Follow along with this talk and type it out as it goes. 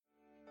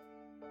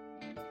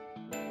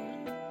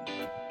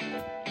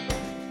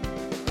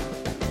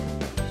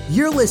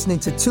You're listening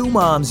to Two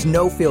Moms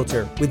No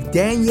Filter with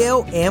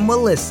Danielle and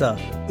Melissa.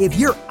 If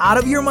you're out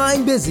of your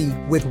mind busy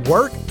with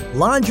work,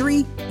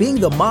 laundry, being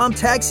the mom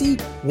taxi,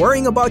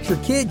 worrying about your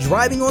kid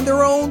driving on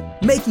their own,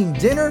 making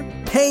dinner,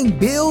 paying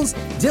bills,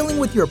 dealing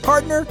with your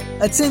partner,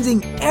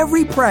 attending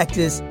every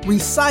practice,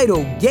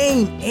 recital,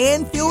 game,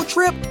 and field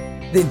trip,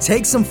 then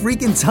take some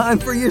freaking time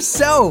for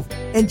yourself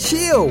and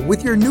chill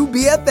with your new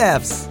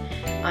BFFs.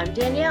 I'm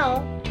Danielle,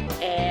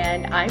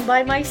 and I'm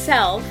by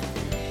myself,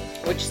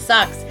 which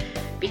sucks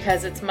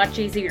because it's much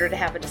easier to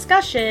have a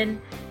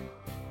discussion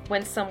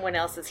when someone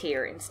else is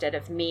here instead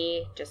of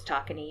me just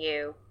talking to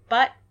you.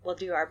 But we'll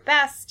do our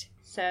best,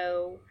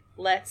 so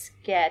let's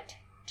get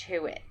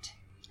to it.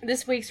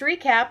 This week's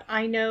recap,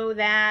 I know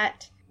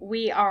that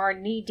we are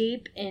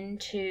knee-deep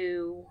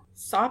into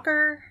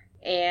soccer,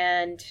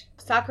 and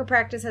soccer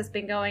practice has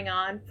been going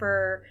on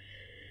for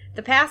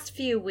the past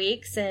few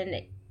weeks,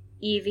 and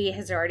Evie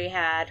has already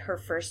had her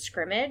first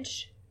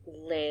scrimmage.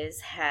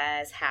 Liz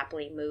has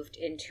happily moved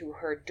into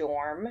her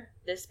dorm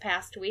this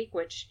past week,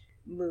 which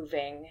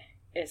moving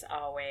is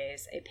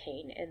always a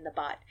pain in the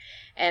butt.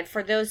 And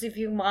for those of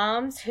you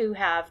moms who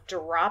have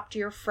dropped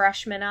your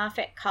freshmen off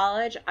at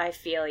college, I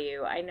feel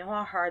you. I know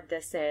how hard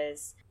this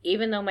is.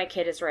 Even though my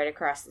kid is right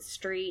across the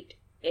street,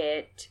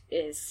 it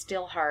is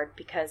still hard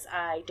because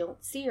I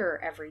don't see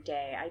her every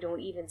day. I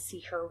don't even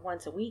see her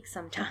once a week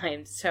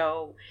sometimes.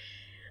 So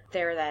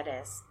there that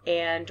is.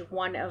 And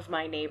one of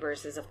my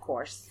neighbors is, of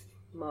course,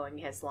 mowing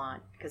his lawn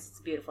because it's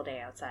a beautiful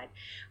day outside.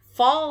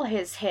 Fall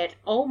has hit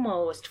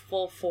almost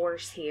full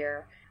force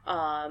here.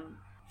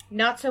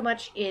 Not so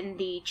much in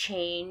the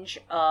change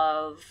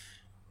of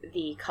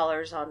the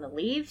colors on the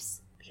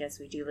leaves, because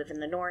we do live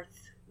in the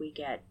north. We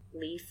get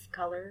leaf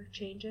color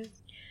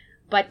changes.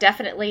 But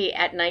definitely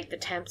at night the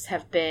temps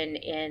have been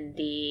in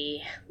the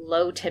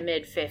low to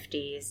mid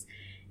 50s,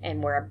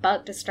 and we're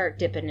about to start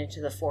dipping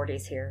into the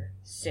 40s here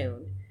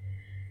soon.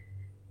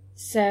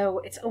 So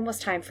it's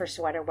almost time for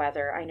sweater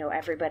weather. I know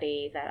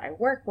everybody that I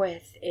work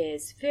with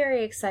is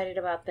very excited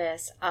about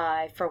this.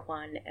 I, for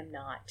one, am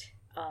not.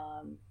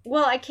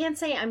 Well, I can't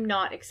say I'm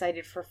not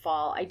excited for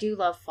fall. I do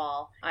love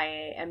fall.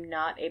 I am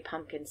not a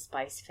pumpkin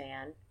spice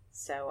fan,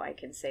 so I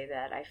can say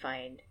that I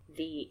find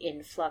the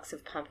influx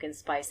of pumpkin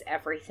spice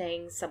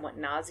everything somewhat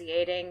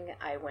nauseating.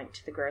 I went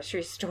to the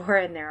grocery store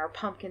and there are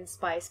pumpkin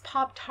spice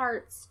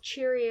Pop-Tarts,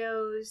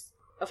 Cheerios,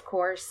 of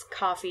course,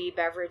 coffee,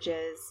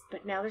 beverages,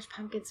 but now there's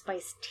pumpkin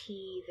spice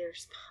tea,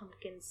 there's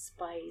pumpkin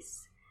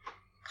spice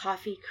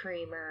coffee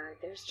creamer,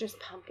 there's just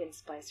pumpkin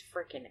spice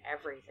frickin'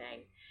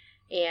 everything.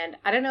 And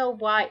I don't know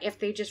why, if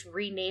they just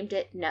renamed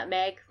it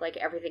nutmeg, like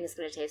everything is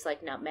going to taste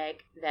like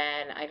nutmeg,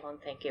 then I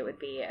don't think it would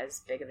be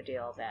as big of a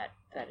deal that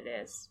it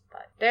is.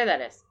 But there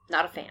that is.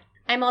 Not a fan.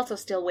 I'm also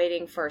still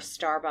waiting for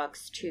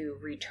Starbucks to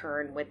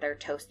return with their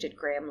toasted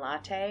graham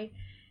latte.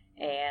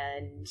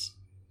 And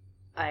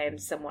I am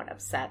somewhat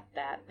upset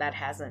that that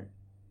hasn't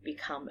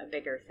become a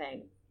bigger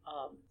thing.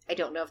 I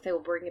don't know if they will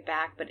bring it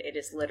back, but it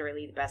is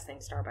literally the best thing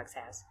Starbucks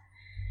has,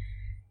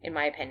 in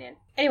my opinion.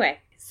 Anyway,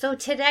 so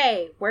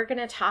today we're going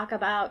to talk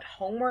about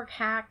homework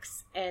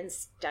hacks and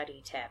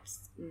study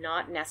tips,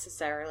 not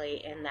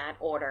necessarily in that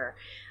order.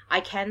 I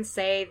can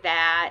say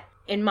that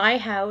in my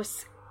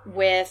house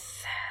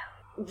with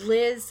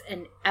Liz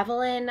and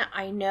Evelyn,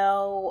 I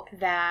know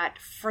that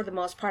for the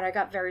most part I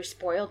got very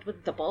spoiled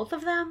with the both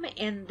of them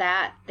in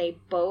that they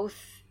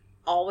both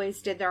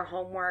always did their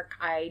homework.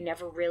 I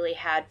never really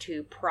had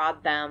to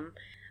prod them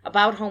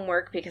about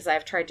homework because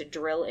I've tried to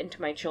drill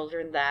into my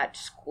children that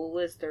school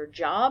is their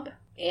job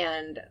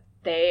and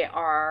they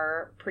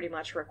are pretty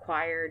much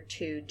required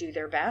to do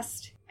their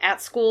best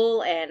at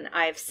school. And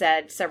I've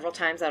said several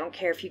times, I don't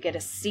care if you get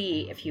a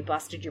C if you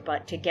busted your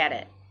butt to get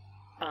it.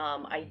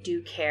 I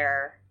do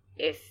care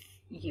if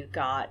you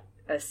got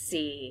a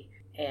C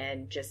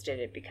and just did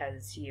it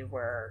because you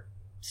were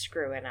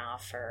screwing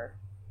off or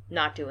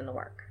not doing the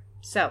work.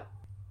 So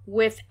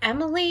with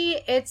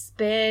Emily, it's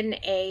been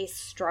a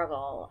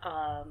struggle.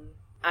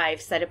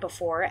 I've said it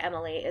before,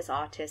 Emily is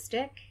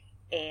autistic,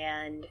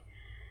 and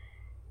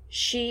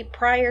she,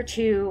 prior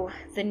to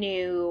the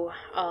new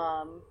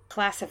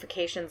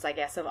classifications, I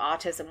guess, of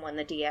autism when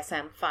the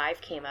DSM-5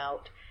 came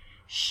out,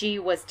 she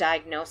was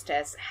diagnosed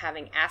as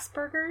having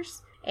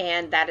Asperger's,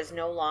 and that is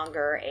no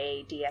longer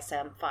a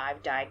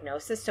DSM-5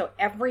 diagnosis, so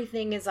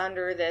everything is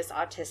under this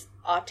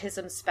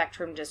autism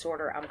spectrum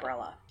disorder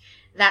umbrella.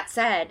 That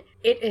said,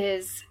 it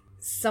is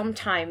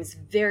sometimes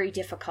very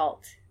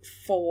difficult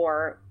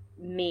for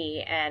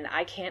me, and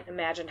I can't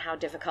imagine how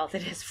difficult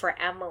it is for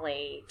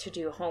Emily to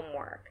do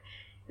homework.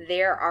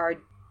 There are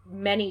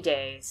many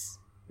days,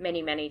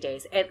 many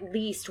days, at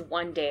least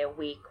one day a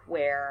week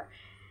where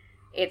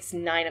it's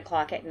 9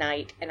 o'clock at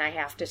night and I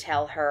have to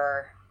tell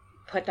her,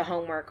 put the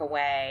homework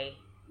away,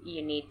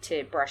 you need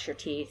to brush your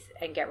teeth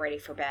and get ready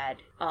for bed.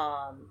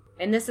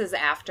 And this is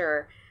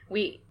after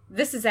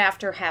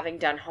having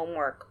done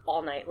homework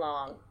all night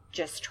long,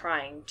 just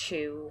trying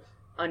to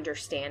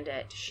understand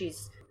it.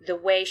 The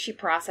way she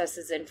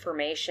processes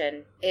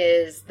information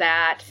is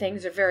that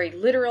things are very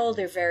literal,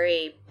 they're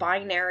very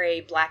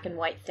binary, black and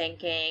white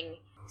thinking.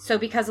 So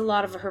because a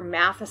lot of her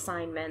math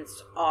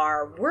assignments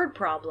are word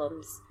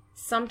problems,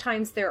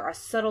 sometimes there are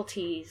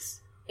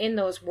subtleties in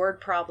those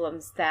word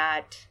problems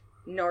that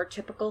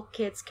neurotypical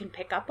kids can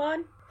pick up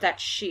on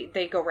that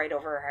they go right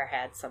over her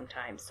head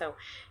sometimes. So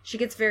she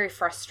gets very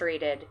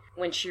frustrated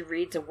when she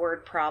reads a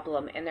word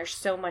problem and there's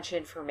so much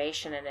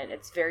information in it.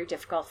 It's very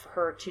difficult for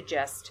her to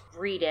just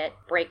read it,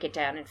 break it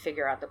down, and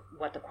figure out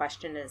what the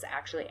question is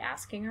actually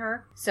asking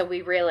her. So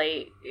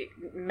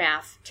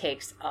math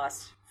takes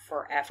us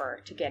forever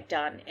to get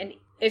done. And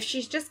if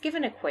she's just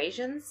given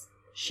equations,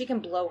 she can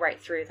blow right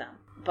through them.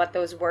 But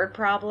those word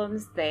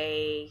problems,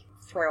 they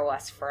throw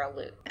us for a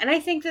loop. And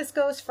I think this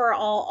goes for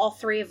all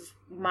three of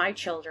my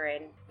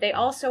children. They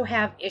also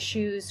have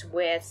issues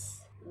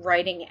with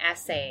writing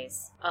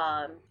essays.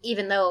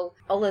 Even though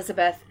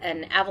Elizabeth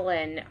and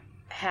Evelyn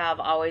have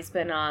always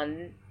been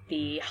on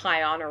the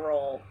high honor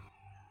roll,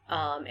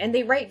 and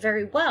they write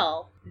very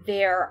well,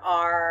 there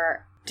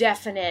are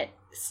definite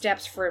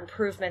steps for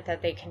improvement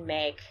that they can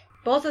make.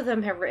 Both of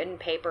them have written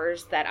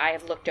papers that I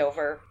have looked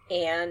over,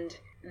 and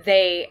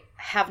they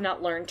have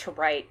not learned to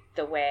write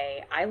the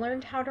way I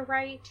learned how to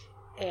write.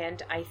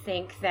 And I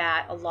think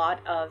that a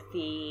lot of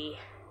the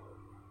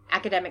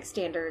academic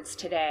standards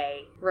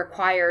today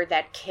require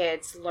that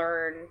kids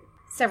learn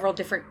several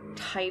different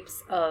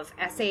types of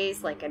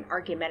essays, like an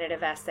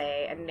argumentative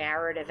essay, a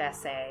narrative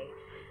essay,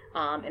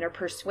 and a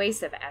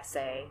persuasive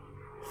essay.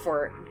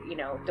 For,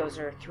 those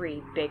are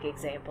three big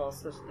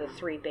examples. Those are the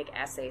three big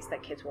essays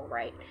that kids will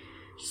write.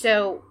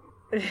 So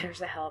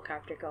there's a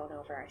helicopter going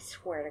over. I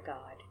swear to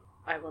God,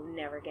 I will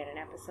never get an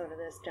episode of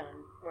this done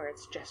where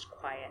it's just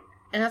quiet.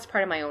 And that's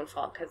part of my own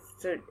fault, because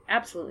it's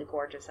absolutely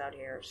gorgeous out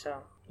here.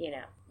 So,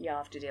 y'all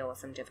have to deal with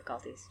some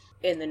difficulties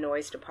in the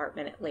noise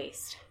department at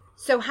least.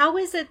 So how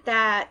is it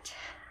that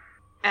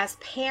as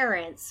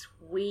parents,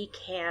 we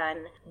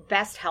can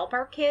best help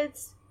our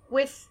kids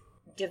with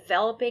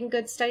developing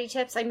good study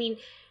tips? I mean,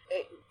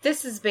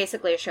 this is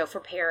basically a show for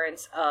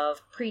parents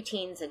of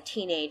preteens and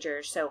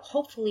teenagers. So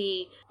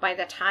hopefully by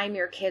the time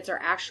your kids are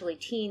actually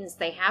teens,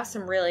 they have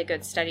some really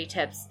good study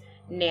tips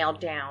nailed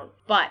down.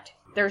 But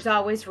there's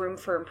always room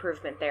for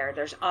improvement there.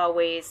 There's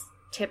always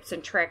tips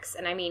and tricks.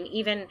 And I mean,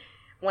 even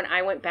when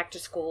I went back to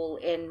school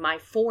in my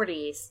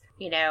 40s,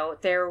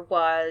 there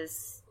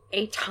was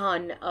a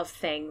ton of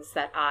things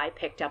that I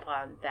picked up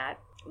on that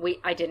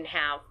I didn't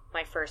have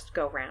my first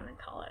go round in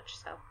college.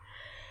 So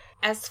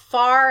as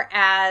far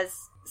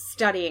as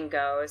studying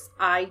goes,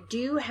 I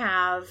do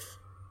have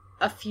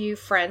a few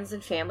friends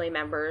and family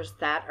members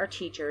that are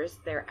teachers.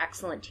 They're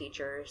excellent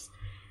teachers.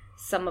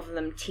 Some of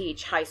them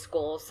teach high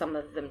school, some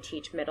of them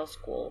teach middle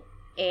school,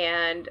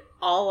 and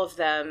all of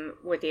them,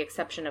 with the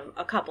exception of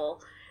a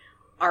couple,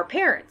 are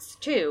parents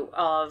too.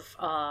 Of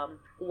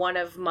one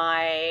of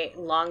my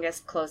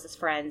longest, closest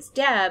friends,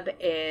 Deb,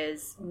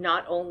 is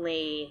not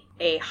only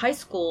a high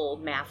school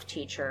math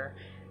teacher,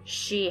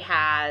 she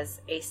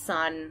has a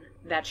son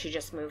that she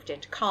just moved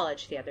into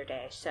college the other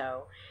day.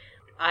 So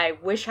I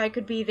wish I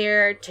could be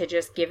there to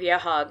just give you a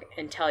hug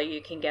and tell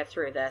you can get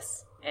through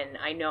this. And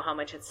I know how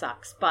much it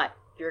sucks, but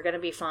you're going to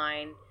be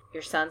fine.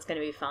 Your son's going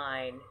to be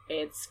fine.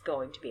 It's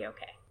going to be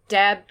okay.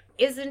 Deb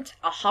isn't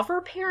a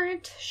hover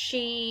parent.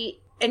 She's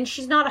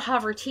not a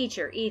hover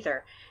teacher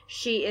either.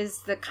 She is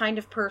the kind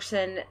of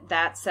person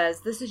that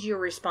says, this is your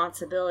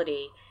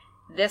responsibility.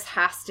 This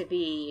has to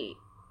be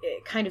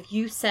kind of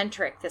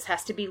you-centric. This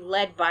has to be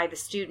led by the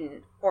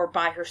student or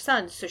by her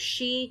son. So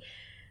she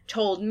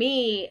told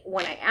me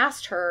when I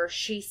asked her,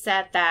 she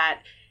said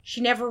that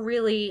she never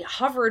really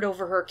hovered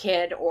over her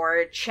kid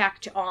or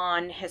checked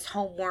on his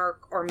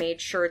homework or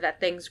made sure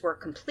that things were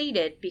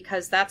completed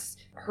because that's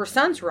her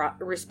son's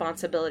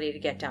responsibility to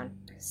get done.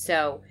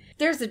 So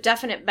there's a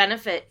definite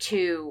benefit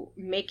to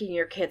making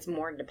your kids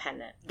more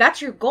independent.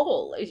 That's your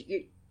goal.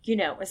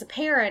 As a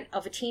parent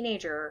of a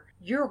teenager,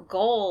 your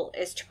goal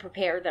is to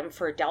prepare them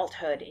for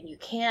adulthood. And you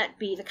can't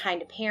be the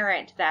kind of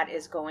parent that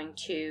is going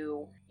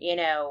to,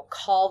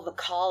 call the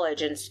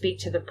college and speak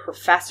to the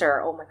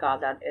professor. Oh my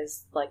God, that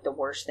is like the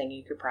worst thing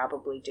you could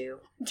probably do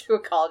to a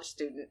college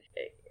student.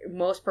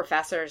 Most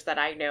professors that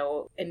I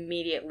know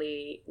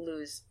immediately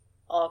lose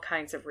all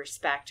kinds of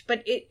respect,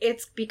 but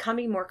it's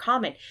becoming more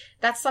common.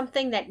 That's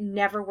something that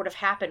never would have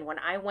happened when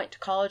I went to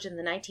college in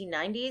the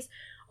 1990s.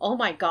 Oh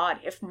my God,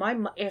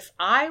 if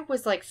I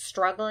was like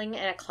struggling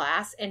in a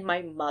class and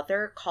my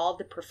mother called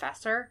the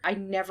professor, I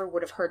never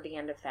would have heard the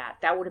end of that.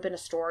 That would have been a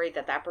story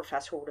that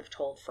professor would have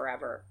told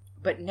forever.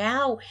 But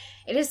now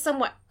it is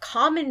somewhat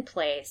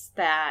commonplace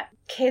that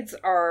kids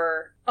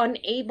are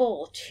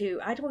unable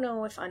to, I don't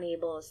know if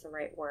unable is the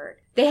right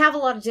word. They have a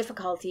lot of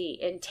difficulty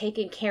in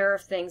taking care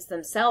of things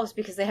themselves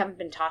because they haven't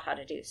been taught how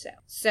to do so.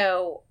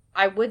 So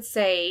I would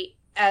say,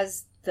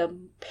 as the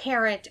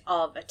parent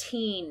of a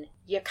teen,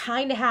 you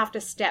kind of have to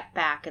step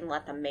back and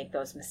let them make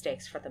those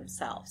mistakes for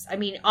themselves. I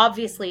mean,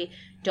 obviously,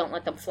 don't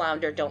let them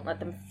flounder. Don't let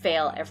them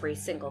fail every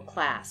single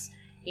class.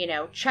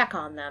 Check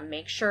on them.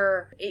 Make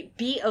sure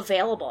be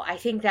available. I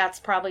think that's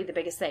probably the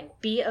biggest thing.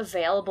 Be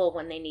available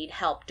when they need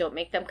help. Don't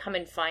make them come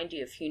and find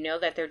you. If you know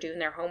that they're doing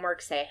their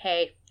homework, say,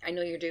 hey, I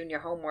know you're doing your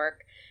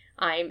homework.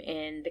 I'm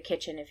in the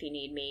kitchen if you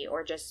need me,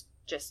 or just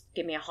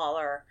give me a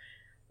holler.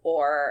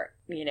 Or,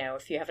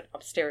 if you have an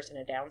upstairs and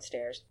a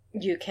downstairs,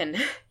 you can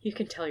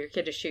tell your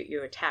kid to shoot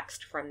you a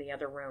text from the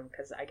other room,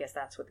 because I guess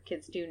that's what the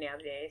kids do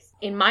nowadays.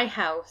 In my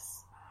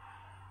house,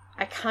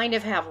 I kind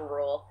of have a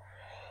rule,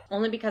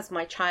 only because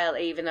my child,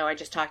 even though I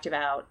just talked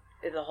about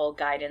the whole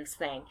guidance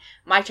thing,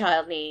 my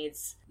child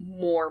needs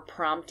more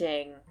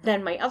prompting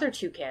than my other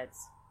two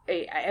kids.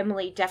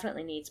 Emily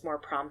definitely needs more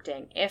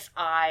prompting. If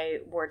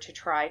I were to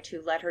try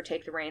to let her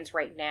take the reins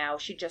right now,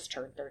 she just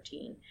turned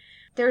 13.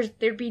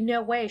 There'd be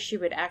no way she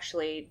would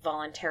actually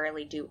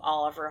voluntarily do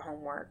all of her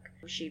homework.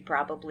 She'd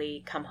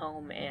probably come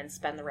home and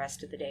spend the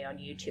rest of the day on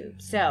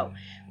YouTube. So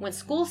when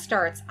school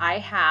starts, I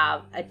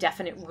have a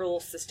definite rule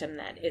system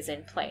that is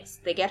in place.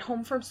 They get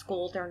home from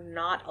school, they're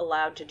not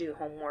allowed to do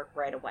homework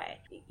right away.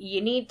 You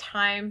need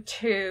time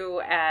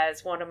to,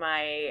 as one of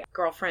my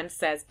girlfriends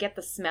says, get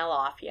the smell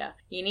off you.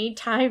 You need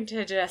time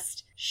to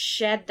just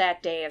shed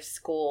that day of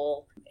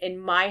school. In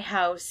my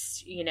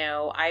house,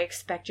 I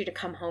expect you to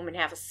come home and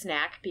have a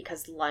snack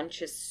because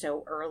lunch is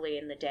so early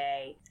in the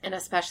day. And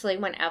especially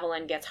when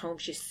Evelyn gets home,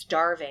 she's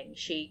starving.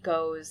 She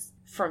goes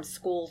from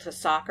school to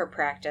soccer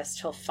practice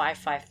till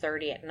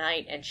 5:30 at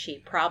night, and she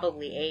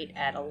probably ate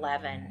at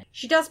 11.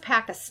 She does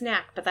pack a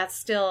snack, but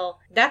that's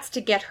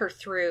to get her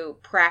through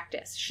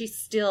practice. She's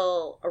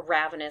still a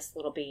ravenous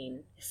little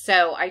bean.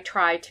 So I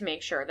try to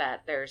make sure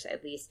that there's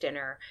at least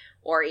dinner,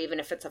 or even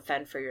if it's a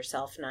fend for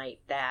yourself night,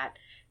 that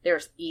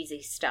there's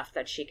easy stuff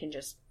that she can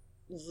just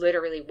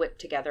literally whip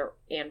together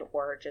and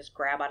or just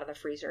grab out of the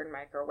freezer and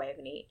microwave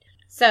and eat.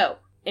 So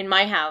in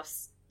my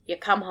house, you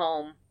come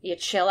home, you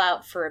chill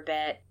out for a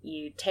bit,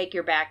 you take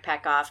your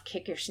backpack off,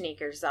 kick your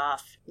sneakers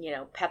off,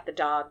 pet the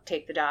dog,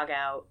 take the dog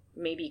out,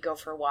 maybe go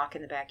for a walk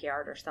in the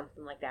backyard or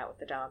something like that with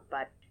the dog,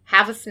 but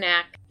have a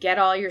snack, get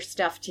all your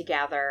stuff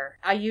together.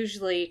 I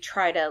usually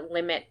try to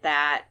limit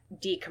that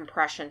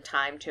decompression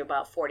time to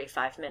about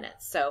 45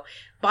 minutes. So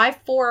by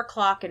 4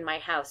 o'clock in my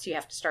house, you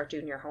have to start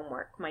doing your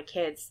homework. My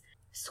kids,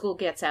 school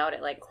gets out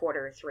at like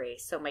 2:45,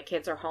 so my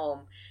kids are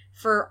home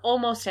for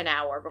almost an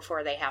hour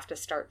before they have to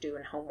start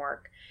doing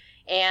homework.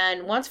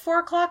 And once 4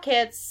 o'clock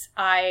hits,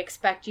 I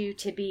expect you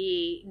to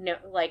be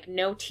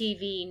no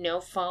TV,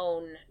 no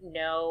phone,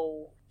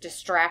 no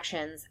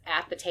distractions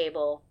at the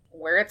table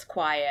where it's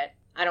quiet.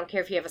 I don't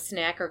care if you have a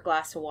snack or a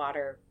glass of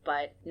water,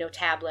 but no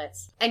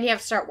tablets. And you have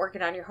to start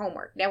working on your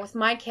homework. Now, with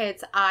my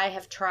kids, I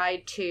have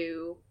tried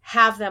to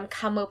have them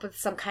come up with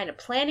some kind of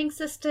planning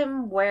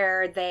system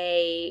where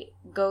they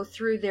go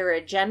through their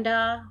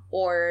agenda,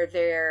 or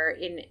they're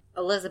in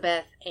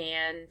Elizabeth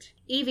and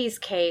Evie's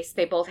case,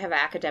 they both have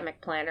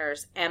academic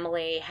planners.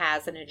 Emily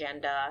has an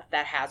agenda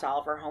that has all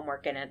of her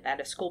homework in it that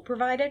is school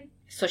provided.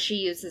 So she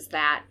uses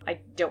that. I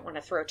don't want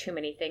to throw too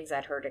many things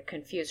at her to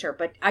confuse her,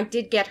 but I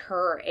did get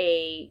her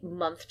a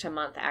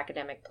month-to-month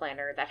academic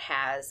planner that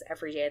has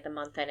every day of the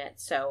month in it.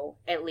 So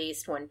at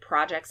least when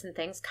projects and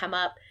things come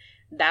up,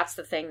 that's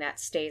the thing that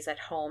stays at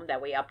home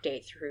that we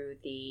update through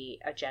the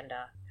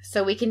agenda.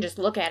 So we can just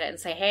look at it and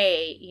say,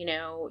 hey,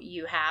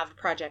 you have a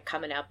project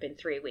coming up in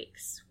 3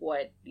 weeks.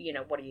 What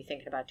are you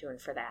thinking about doing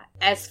for that?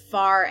 As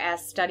far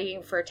as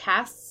studying for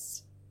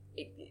tests,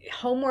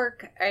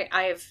 homework,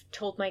 I've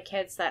told my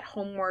kids that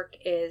homework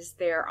is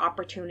their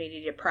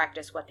opportunity to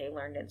practice what they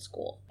learned in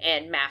school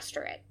and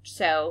master it.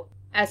 So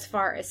as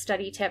far as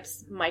study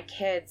tips, my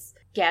kids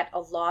get a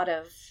lot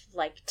of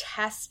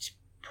test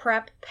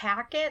prep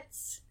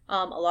packets.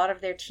 A lot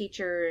of their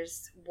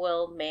teachers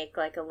will make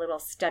a little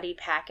study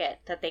packet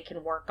that they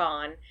can work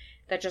on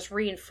that just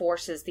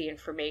reinforces the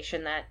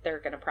information that they're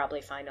going to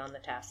probably find on the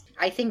test.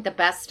 I think the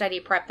best study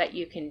prep that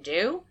you can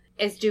do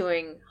is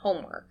doing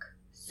homework.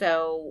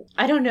 So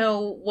I don't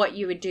know what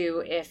you would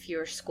do if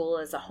your school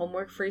is a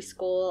homework-free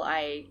school.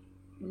 I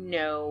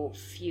know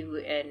few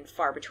and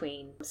far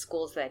between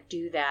schools that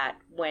do that.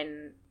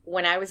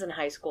 When I was in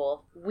high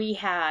school, we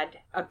had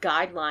a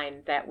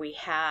guideline that we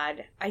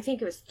had, I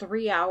think it was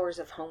 3 hours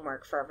of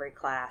homework for every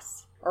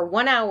class, or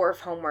 1 hour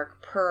of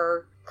homework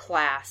per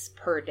class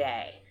per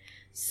day.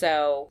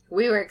 So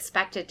we were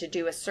expected to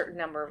do a certain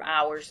number of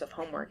hours of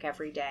homework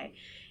every day.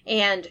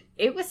 And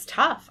it was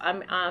tough.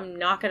 I'm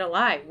not going to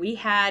lie. We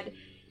had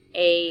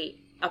a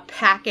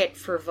packet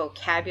for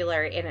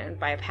vocabulary, and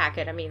by a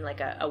packet, I mean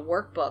a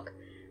workbook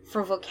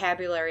for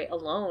vocabulary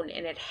alone,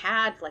 and it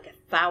had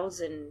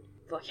 1,000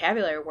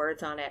 vocabulary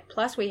words on it.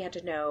 Plus we had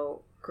to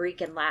know Greek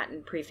and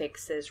Latin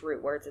prefixes,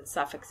 root words, and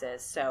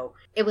suffixes. So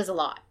it was a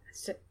lot.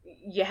 So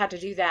you had to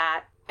do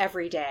that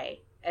every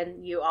day.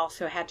 And you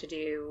also had to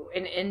do,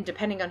 and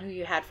depending on who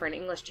you had for an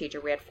English teacher,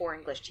 we had 4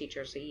 English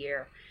teachers a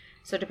year.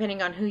 So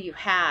depending on who you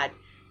had,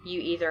 you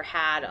either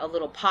had a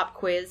little pop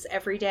quiz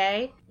every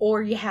day,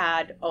 or you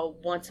had a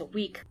once a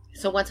week.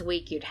 So once a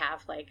week you'd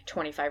have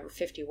 25 or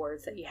 50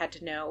 words that you had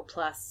to know,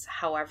 plus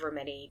however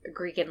many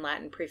Greek and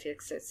Latin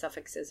prefixes,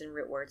 suffixes, and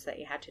root words that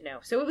you had to know.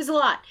 So it was a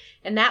lot.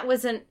 And that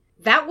wasn't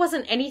that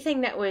wasn't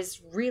anything that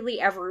was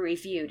really ever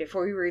reviewed. If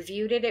we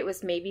reviewed it, it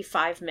was maybe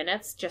 5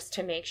 minutes just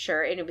to make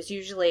sure. And it was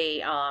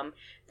usually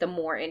the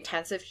more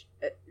intensive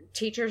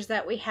teachers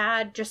that we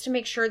had, just to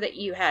make sure that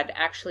you had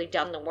actually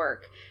done the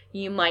work.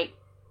 You might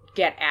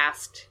get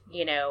asked,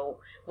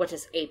 what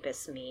does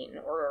apis mean?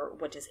 Or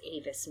what does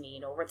avis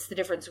mean? Or what's the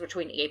difference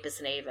between apis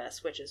and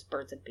avis, which is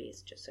birds and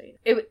bees, just so you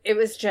know.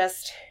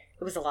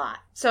 It was a lot.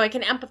 So I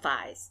can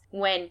empathize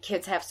when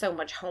kids have so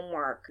much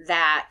homework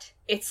that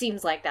it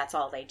seems like that's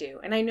all they do.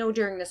 And I know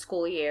during the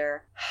school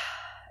year,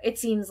 it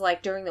seems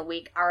like during the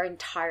week, our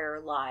entire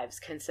lives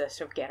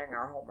consist of getting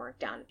our homework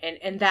done.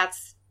 And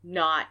that's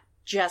not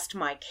just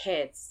my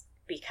kids,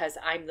 because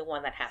I'm the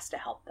one that has to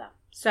help them.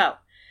 So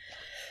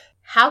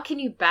how can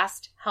you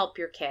best help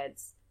your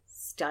kids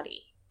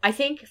study? I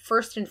think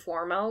first and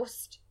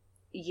foremost,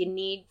 you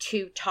need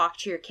to talk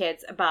to your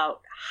kids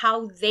about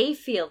how they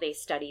feel they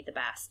study the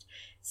best.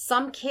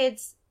 Some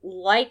kids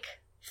like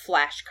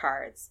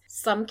flashcards.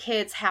 Some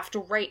kids have to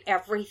write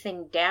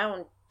everything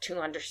down to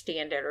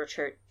understand it or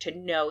to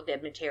know the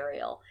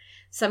material.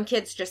 Some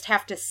kids just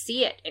have to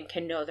see it and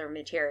can know their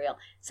material.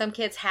 Some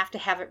kids have to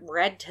have it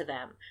read to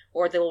them,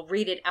 or they'll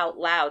read it out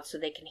loud so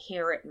they can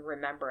hear it and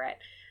remember it.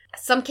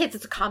 Some kids,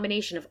 it's a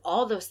combination of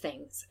all those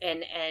things.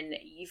 And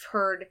you've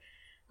heard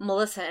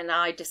Melissa and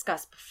I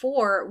discussed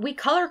before, we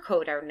color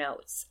code our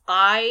notes.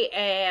 I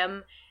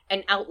am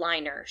an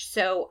outliner,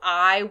 so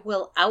I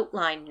will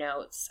outline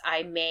notes.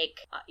 I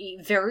make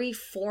very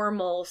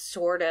formal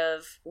sort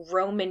of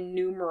Roman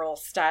numeral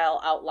style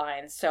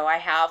outlines. So I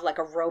have like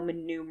a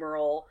Roman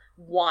numeral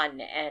 1,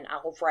 and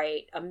I'll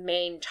write a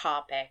main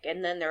topic,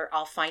 and then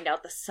I'll find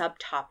out the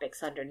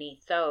subtopics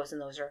underneath those,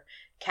 and those are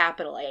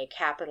capital A,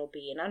 capital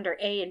B, and under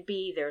A and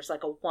B there's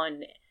like a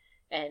 1.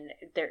 And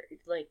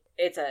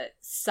it's a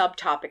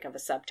subtopic of a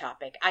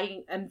subtopic.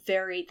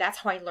 That's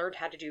how I learned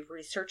how to do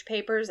research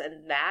papers,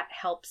 and that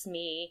helps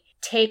me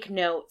take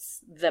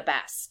notes the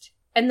best.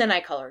 And then I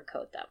color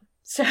code them.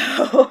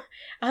 So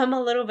I'm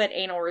a little bit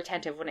anal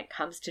retentive when it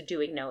comes to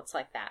doing notes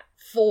like that.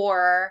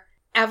 For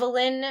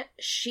Evelyn,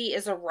 she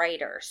is a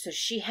writer, so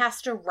she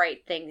has to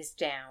write things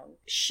down.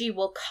 She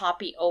will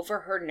copy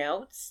over her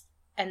notes,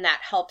 and that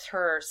helps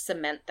her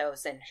cement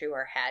those into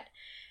her head.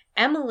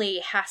 Emily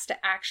has to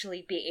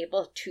actually be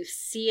able to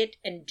see it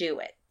and do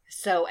it.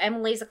 So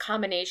Emily's a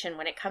combination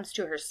when it comes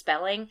to her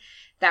spelling,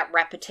 that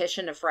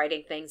repetition of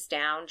writing things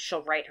down.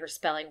 She'll write her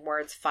spelling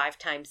words 5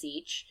 times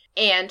each,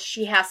 and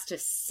she has to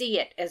see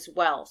it as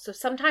well. So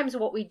sometimes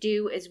what we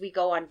do is we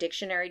go on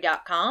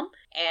dictionary.com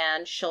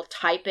and she'll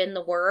type in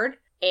the word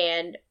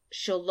and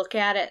she'll look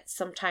at it.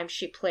 Sometimes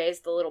she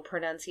plays the little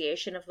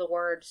pronunciation of the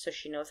word so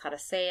she knows how to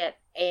say it,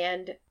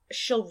 and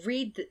she'll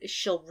read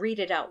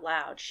it out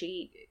loud.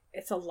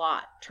 It's a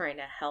lot trying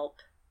to help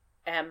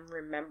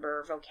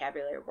remember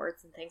vocabulary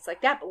words and things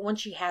like that. But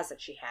once she has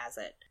it, she has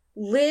it.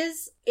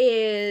 Liz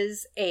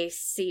is a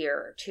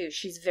seer too.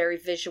 She's very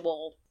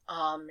visual.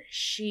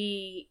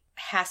 She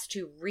has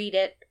to read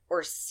it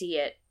or see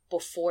it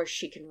before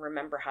she can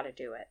remember how to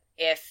do it.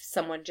 If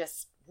someone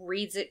just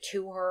reads it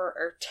to her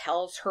or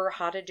tells her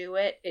how to do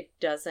it, it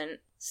doesn't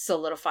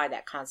solidify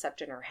that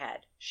concept in her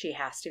head. She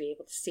has to be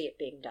able to see it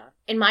being done.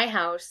 In my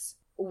house,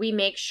 we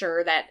make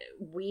sure that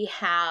we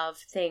have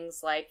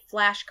things like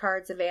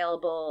flashcards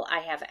available. I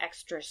have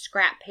extra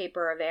scrap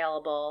paper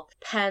available,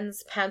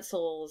 pens,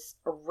 pencils,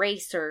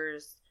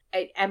 erasers.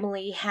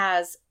 Emily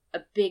has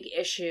a big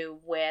issue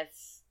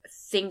with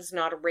things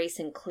not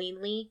erasing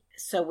cleanly.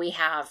 So we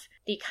have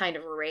the kind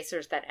of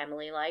erasers that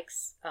Emily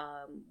likes,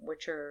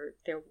 which are,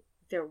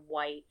 they're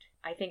white.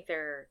 I think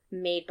they're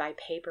made by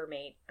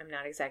Papermate. I'm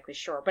not exactly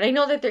sure. But I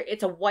know that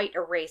it's a white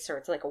eraser.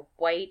 It's like a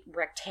white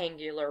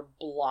rectangular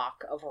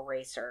block of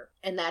eraser.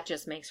 And that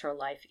just makes her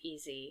life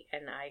easy.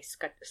 And I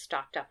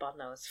stocked up on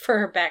those for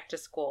her back to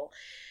school.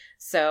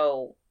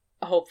 So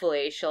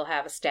hopefully she'll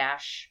have a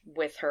stash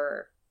with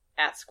her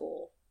at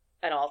school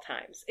at all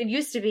times. It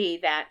used to be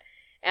that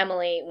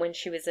Emily, when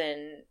she was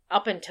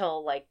up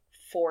until like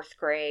 4th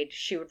grade,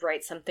 she would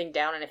write something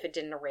down, and if it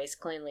didn't erase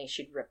cleanly,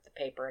 she'd rip the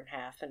paper in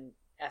half and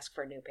ask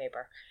for new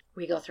paper.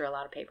 We go through a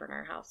lot of paper in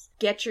our house.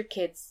 Get your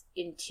kids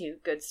into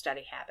good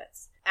study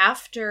habits.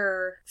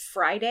 After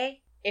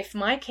Friday, if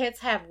my kids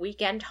have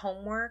weekend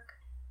homework,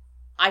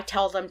 I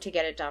tell them to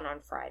get it done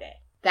on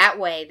Friday. That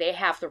way they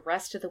have the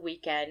rest of the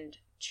weekend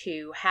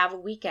to have a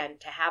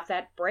weekend, to have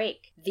that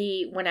break.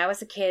 When I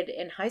was a kid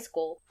in high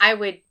school, I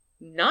would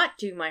not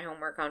do my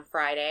homework on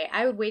Friday.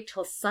 I would wait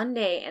till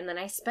Sunday, and then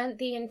I spent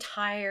the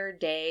entire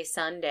day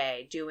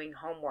Sunday doing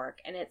homework,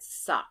 and it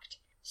sucked.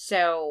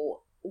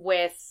 So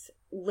with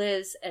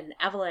Liz and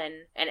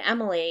Evelyn and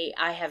Emily,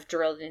 I have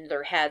drilled into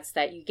their heads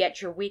that you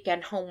get your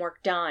weekend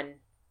homework done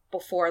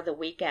before the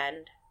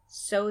weekend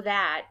so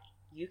that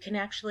you can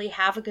actually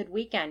have a good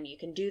weekend. You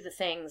can do the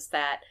things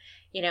that,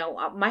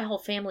 my whole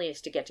family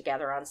used to get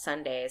together on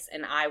Sundays,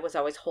 and I was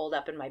always holed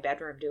up in my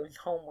bedroom doing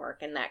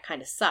homework, and that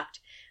kind of sucked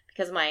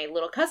because my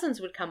little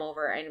cousins would come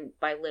over, and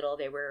by little,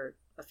 they were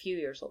a few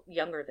years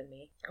younger than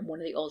me. I'm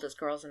one of the oldest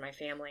girls in my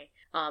family.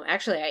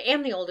 Actually, I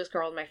am the oldest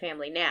girl in my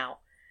family now.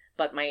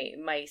 But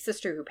my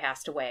sister who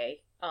passed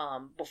away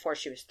before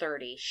she was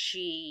 30,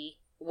 she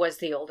was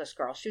the oldest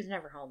girl. She was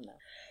never home, though.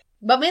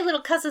 But my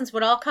little cousins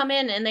would all come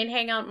in and they'd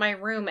hang out in my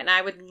room, and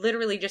I would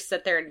literally just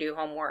sit there and do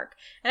homework.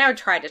 And I would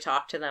try to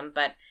talk to them,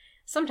 but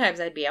sometimes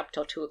I'd be up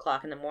till 2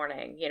 o'clock in the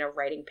morning,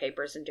 writing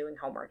papers and doing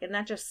homework, and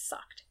that just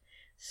sucked.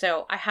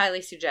 So I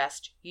highly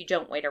suggest you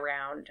don't wait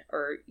around,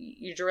 or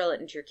you drill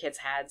it into your kids'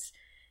 heads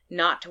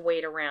not to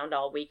wait around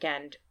all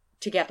weekend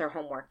to get their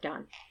homework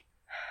done.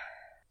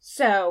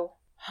 So,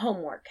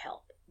 homework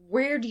help.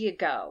 Where do you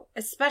go?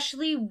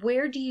 Especially,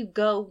 where do you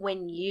go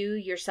when you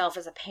yourself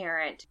as a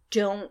parent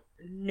don't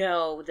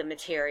know the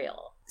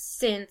material?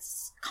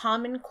 Since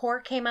Common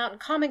Core came out, and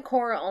Common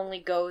Core only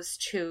goes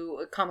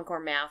to, Common Core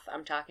Math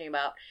I'm talking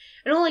about,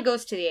 it only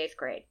goes to the 8th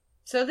grade.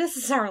 So this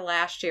is our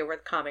last year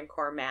with Common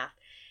Core Math.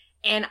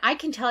 And I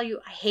can tell you,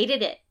 I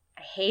hated it.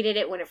 I hated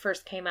it when it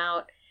first came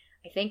out.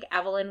 I think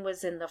Evelyn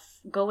was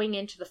going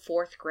into the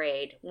 4th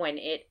grade when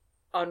it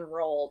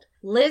unrolled.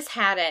 Liz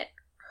had it.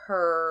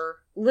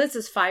 Liz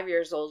is 5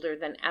 years older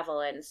than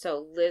Evelyn,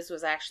 so Liz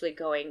was actually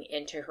going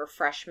into her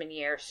freshman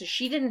year. So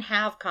she didn't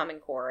have Common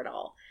Core at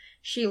all.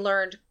 She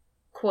learned,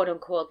 quote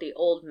unquote, the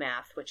old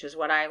math, which is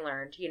what I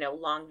learned,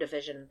 long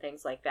division and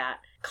things like that.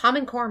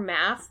 Common Core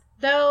Math,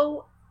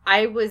 though,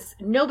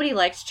 nobody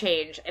likes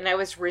change, and I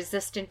was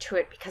resistant to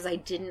it because I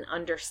didn't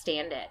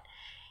understand it.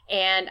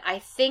 And I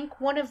think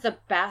one of the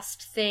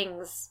best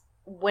things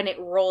when it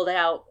rolled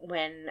out,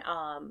 when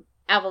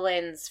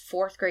Evelyn's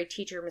 4th grade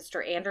teacher,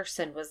 Mr.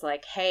 Anderson, was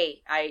like,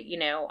 hey,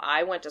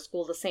 I went to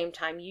school the same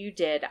time you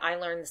did. I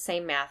learned the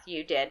same math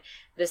you did.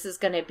 This is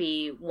going to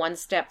be 1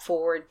 step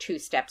forward, 2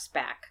 steps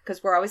back.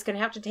 Because we're always going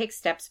to have to take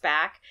steps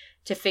back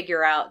to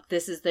figure out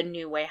this is the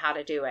new way how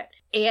to do it.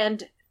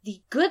 And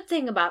the good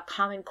thing about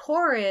Common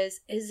Core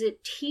is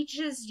it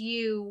teaches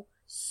you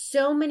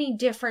so many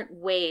different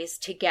ways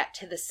to get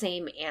to the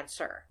same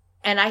answer.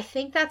 And I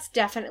think that's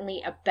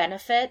definitely a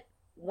benefit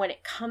when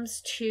it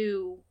comes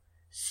to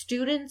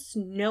students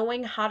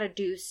knowing how to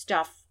do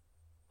stuff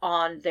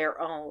on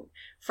their own.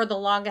 For the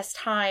longest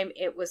time,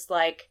 it was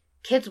like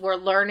kids were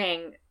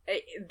learning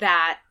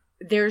that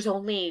there's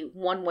only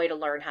one way to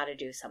learn how to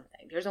do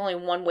something. There's only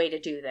one way to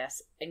do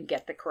this and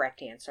get the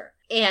correct answer.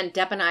 And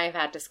Deb and I have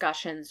had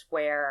discussions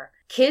where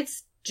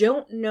kids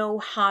don't know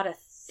how to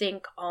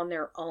think on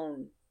their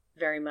own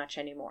very much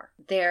anymore.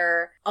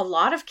 A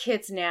lot of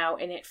kids now,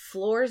 and it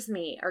floors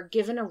me, are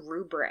given a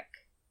rubric.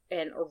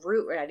 And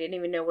I didn't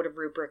even know what a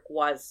rubric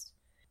was.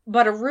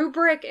 But a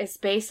rubric is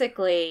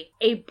basically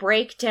a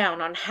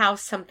breakdown on how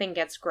something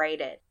gets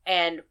graded.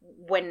 And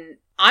when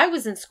I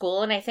was in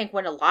school, and I think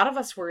when a lot of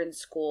us were in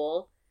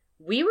school,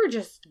 we were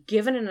just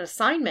given an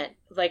assignment.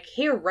 Like,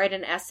 here, write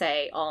an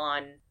essay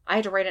on... I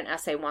had to write an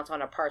essay once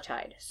on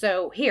apartheid.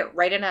 So, here,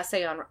 write an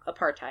essay on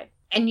apartheid.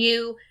 And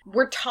you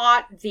were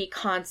taught the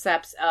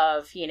concepts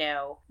of,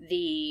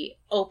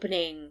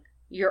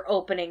 your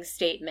opening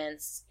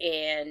statements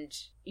and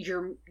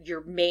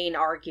your main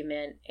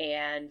argument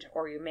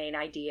or your main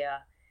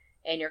idea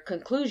and your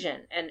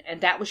conclusion.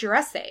 And that was your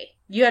essay.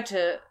 You had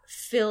to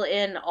fill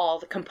in all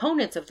the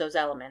components of those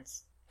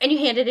elements. And you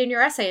handed in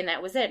your essay, and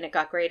that was it. And it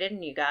got graded,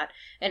 and you got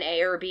an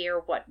A or a B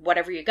or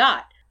whatever you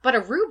got. But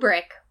a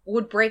rubric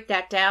would break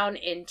that down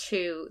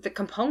into the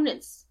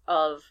components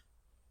of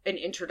an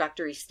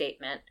introductory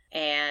statement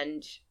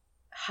and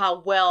how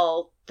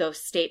well those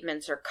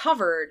statements are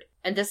covered.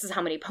 And this is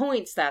how many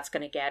points that's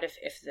going to get if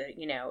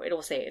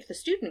it'll say if the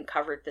student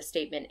covered the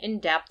statement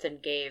in depth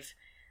and gave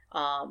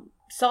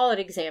solid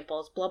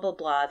examples, blah, blah,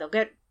 blah, they'll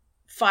get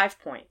 5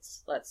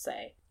 points, let's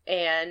say.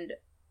 And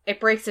it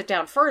breaks it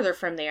down further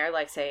from there.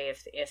 Like, say,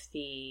 if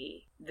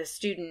the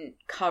student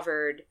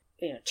covered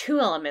 2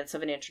 elements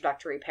of an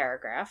introductory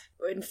paragraph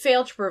and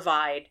failed to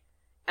provide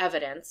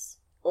evidence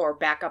or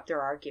back up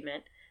their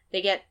argument,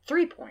 they get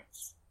 3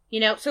 points.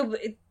 So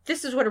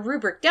this is what a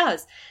rubric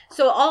does.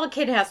 So all a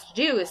kid has to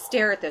do is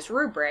stare at this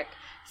rubric,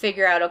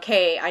 figure out,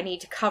 okay, I need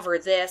to cover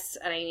this,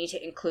 and I need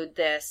to include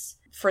this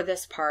for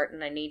this part,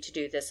 and I need to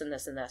do this and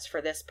this and this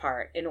for this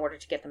part in order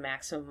to get the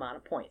maximum amount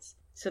of points.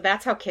 So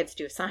that's how kids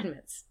do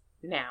assignments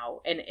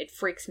now, and it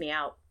freaks me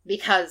out.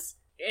 Because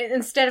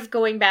instead of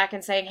going back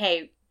and saying,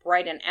 hey,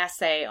 write an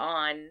essay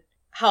on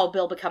how a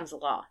bill becomes a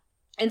law,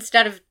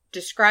 instead of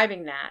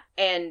describing that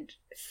and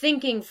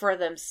thinking for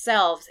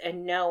themselves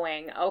and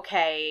knowing,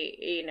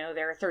 okay,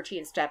 there are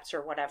 13 steps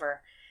or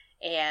whatever,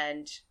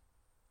 and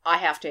I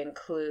have to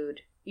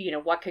include,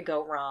 what could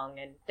go wrong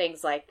and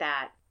things like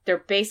that. They're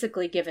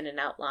basically given an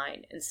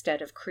outline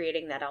instead of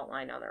creating that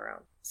outline on their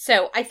own.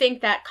 So I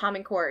think that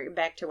Common Core,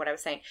 back to what I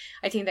was saying,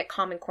 I think that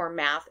Common Core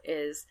Math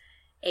is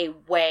a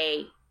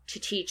way to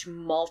teach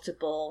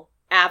multiple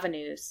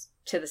avenues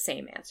to the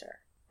same answer,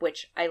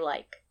 which I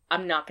like.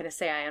 I'm not going to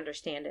say I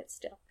understand it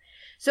still.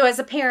 So as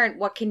a parent,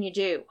 what can you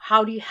do?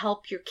 How do you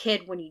help your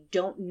kid when you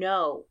don't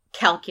know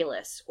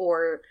calculus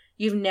or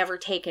you've never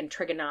taken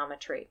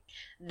trigonometry?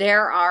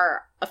 There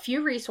are a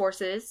few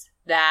resources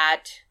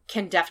that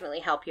can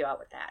definitely help you out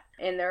with that.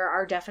 And there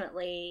are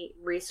definitely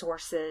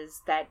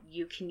resources that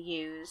you can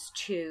use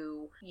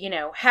to,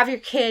 have your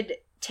kid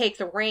take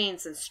the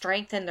reins and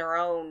strengthen their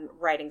own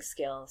writing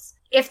skills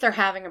if they're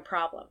having a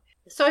problem.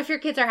 So if your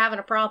kids are having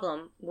a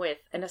problem with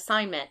an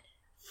assignment,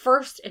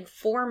 first and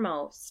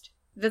foremost,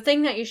 the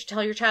thing that you should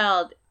tell your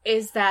child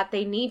is that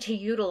they need to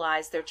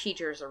utilize their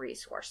teacher as a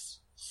resource.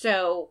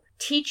 So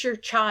teach your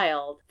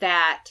child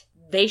that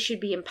they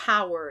should be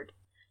empowered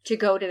to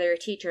go to their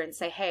teacher and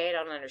say, hey, I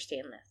don't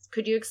understand this.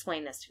 Could you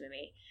explain this to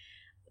me?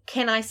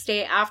 Can I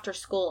stay after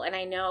school? And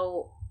I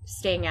know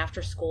staying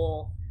after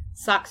school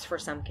sucks for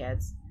some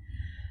kids.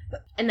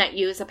 And that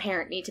you as a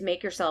parent need to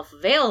make yourself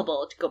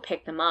available to go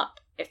pick them up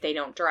if they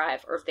don't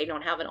drive or if they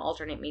don't have an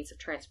alternate means of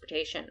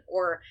transportation,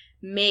 or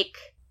make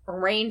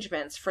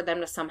arrangements for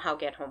them to somehow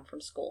get home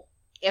from school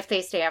if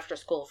they stay after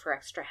school for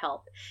extra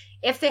help.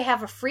 If they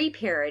have a free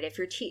period,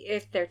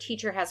 if their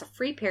teacher has a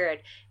free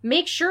period,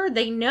 make sure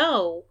they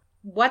know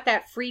what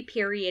that free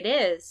period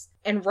is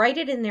and write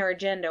it in their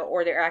agenda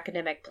or their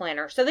academic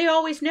planner so they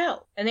always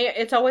know and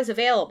it's always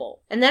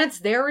available. And then it's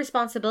their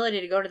responsibility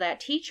to go to that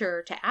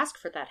teacher to ask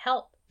for that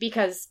help,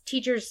 because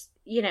teachers,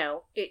 you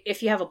know,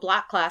 if you have a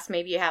block class,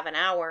 maybe you have an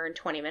hour and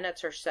 20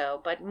 minutes or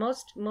so, but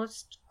most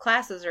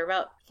classes are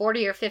about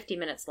 40 or 50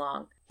 minutes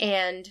long.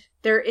 And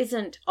there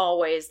isn't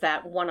always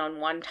that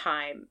one-on-one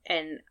time.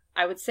 And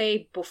I would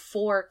say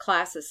before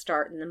classes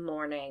start in the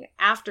morning,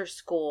 after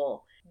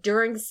school,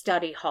 during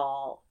study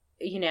hall,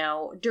 you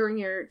know, during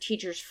your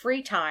teacher's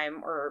free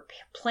time or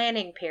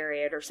planning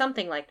period or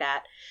something like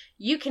that,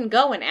 you can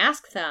go and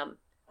ask them,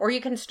 or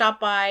you can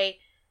stop at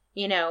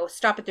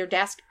their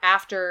desk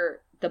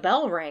after the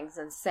bell rings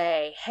and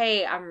say,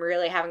 hey, I'm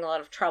really having a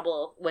lot of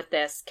trouble with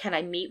this. Can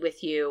I meet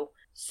with you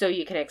so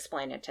you can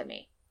explain it to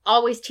me?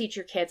 Always teach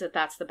your kids that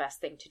that's the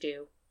best thing to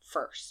do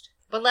first.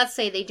 But let's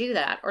say they do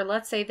that, or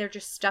let's say they're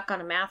just stuck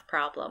on a math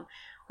problem,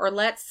 or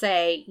let's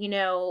say, you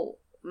know,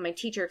 my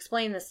teacher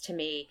explained this to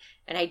me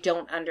and I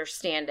don't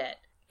understand it.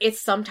 It's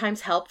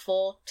sometimes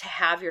helpful to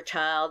have your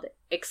child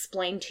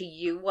explain to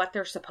you what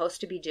they're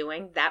supposed to be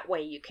doing. That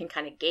way you can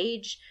kind of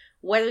gauge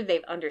whether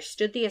they've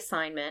understood the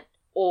assignment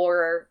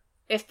or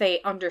if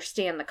they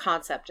understand the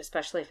concept,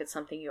 especially if it's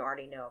something you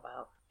already know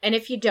about. And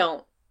if you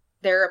don't,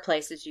 there are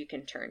places you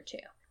can turn to.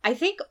 I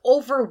think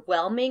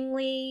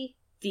overwhelmingly,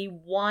 the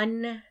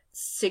one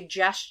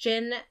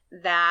suggestion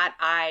that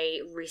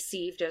I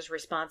received as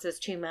responses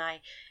to my,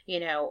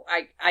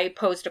 I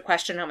posed a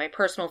question on my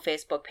personal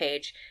Facebook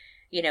page,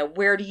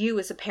 where do you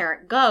as a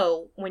parent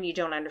go when you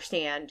don't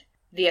understand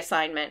the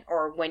assignment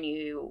or when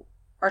you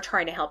are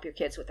trying to help your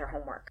kids with their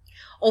homework?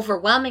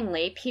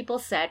 Overwhelmingly, people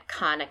said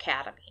Khan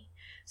Academy.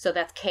 So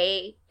that's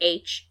Khan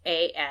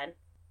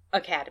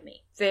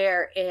Academy.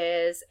 There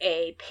is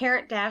a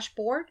parent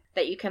dashboard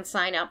that you can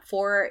sign up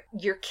for.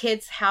 Your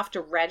kids have to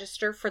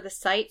register for the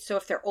site. So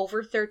if they're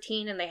over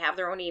 13 and they have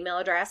their own email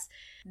address,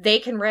 they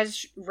can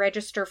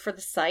register for the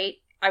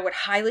site. I would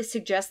highly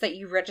suggest that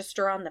you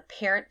register on the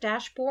parent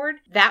dashboard.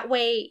 That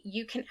way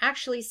you can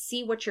actually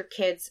see what your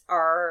kids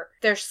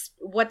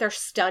what they're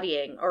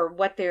studying or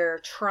what they're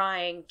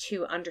trying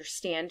to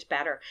understand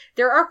better.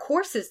 There are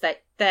courses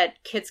that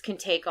kids can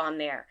take on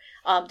there.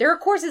 There are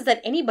courses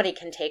that anybody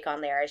can take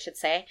on there, I should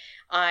say.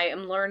 I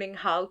am learning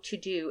how to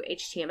do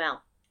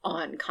HTML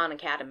on Khan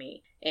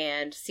Academy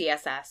and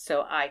CSS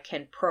so I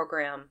can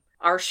program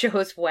our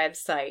show's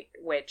website,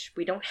 which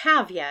we don't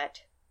have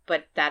yet,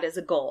 but that is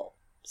a goal.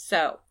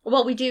 So,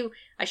 well, we do,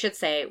 I should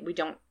say,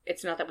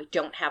 it's not that we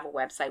don't have a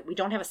website. We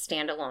don't have a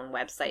standalone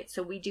website.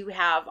 So we do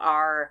have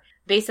our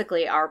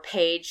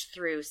page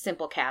through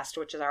Simplecast,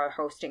 which is our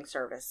hosting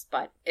service,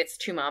 but it's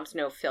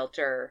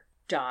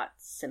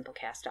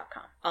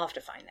twomomsnofilter.simplecast.com. I'll have to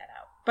find that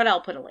out, but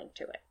I'll put a link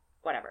to it,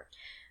 whatever.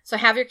 So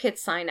have your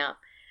kids sign up.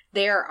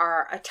 There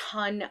are a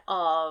ton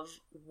of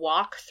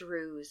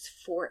walkthroughs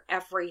for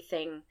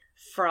everything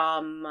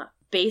from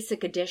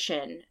basic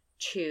addition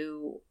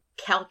to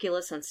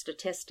calculus and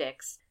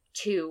statistics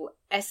to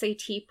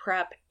SAT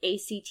prep,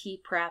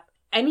 ACT prep,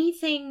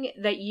 anything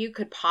that you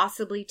could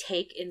possibly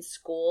take in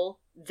school,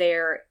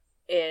 there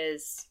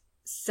is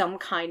some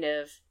kind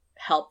of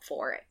help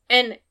for it.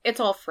 And it's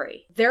all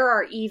free. There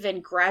are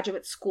even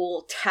graduate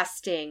school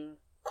testing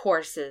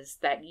courses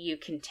that you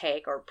can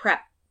take, or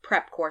prep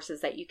courses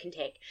that you can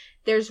take.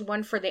 There's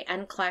one for the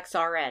NCLEX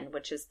RN,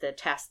 which is the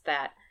test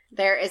that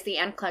there is the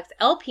NCLEX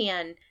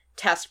LPN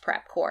test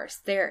prep course.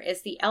 There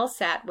is the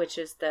LSAT, which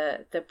is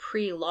the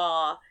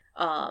pre-law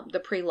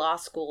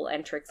school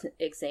entrance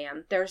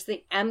exam. There's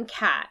the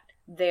MCAT.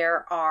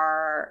 There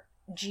are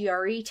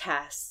GRE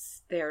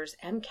tests. There's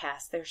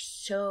MCAS. There's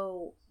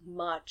so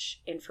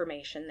much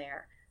information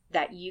there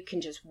that you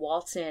can just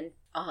waltz in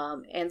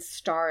and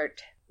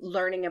start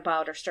learning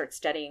about or start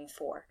studying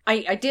for.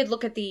 I did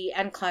look at the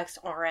NCLEX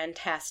RN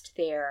test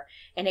there,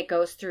 and it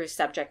goes through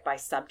subject by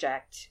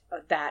subject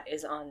that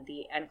is on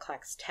the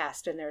NCLEX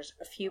test, and there's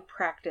a few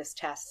practice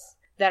tests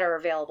that are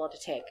available to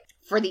take.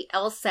 For the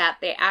LSAT,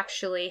 they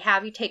actually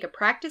have you take a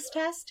practice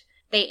test,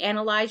 they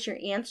analyze your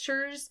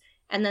answers,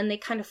 and then they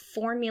kind of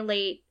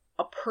formulate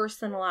a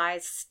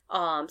personalized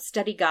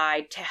study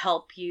guide to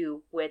help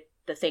you with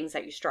the things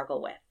that you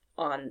struggle with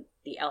on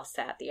the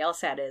LSAT. The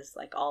LSAT is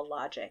like all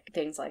logic,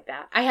 things like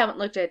that. I haven't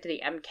looked at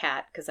the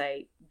MCAT because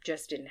I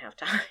just didn't have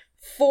time.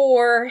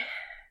 For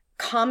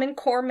Common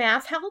Core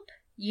math help,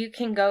 you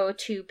can go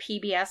to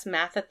PBS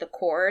Math at the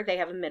Core. They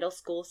have a middle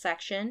school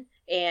section,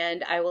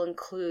 and I will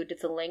include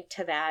the link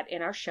to that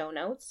in our show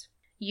notes.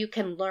 You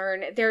can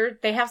learn,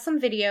 they have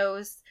some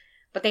videos,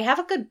 but they have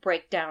a good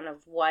breakdown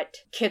of what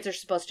kids are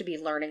supposed to be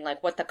learning,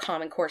 like what the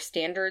Common Core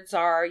standards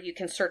are. You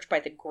can search by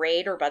the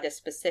grade or by the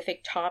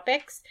specific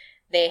topics.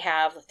 They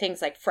have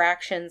things like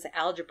fractions,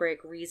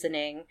 algebraic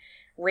reasoning,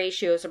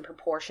 ratios and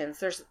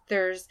proportions.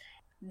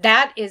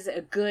 That is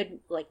a good,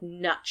 like,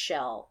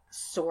 nutshell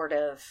sort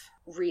of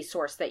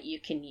resource that you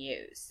can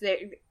use.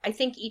 I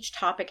think each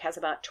topic has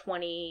about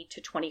 20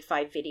 to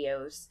 25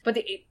 videos, but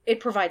it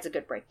provides a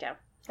good breakdown.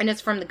 And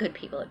it's from the good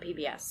people at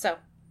PBS, so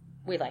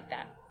we like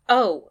that.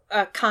 Oh,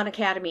 Khan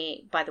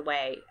Academy, by the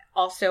way,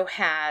 also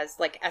has,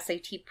 like,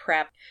 SAT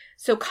prep.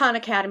 So Khan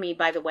Academy,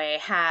 by the way,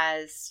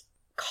 has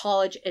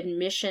college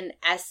admission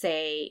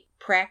essay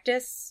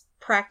practice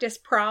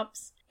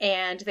prompts,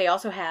 and they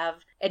also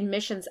have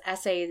admissions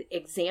essay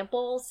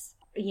examples,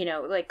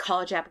 like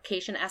college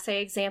application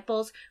essay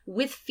examples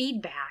with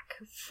feedback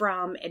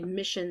from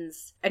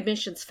admissions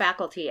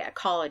faculty at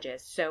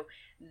colleges. So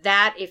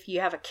that if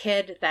you have a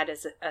kid that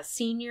is a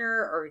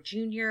senior or a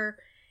junior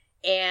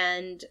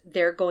and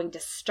they're going to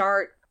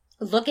start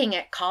looking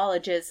at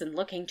colleges and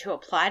looking to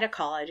apply to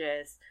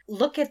colleges,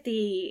 look at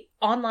the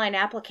online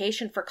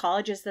application for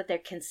colleges that they're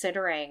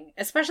considering,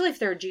 especially if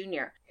they're a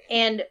junior,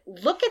 and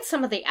look at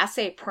some of the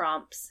essay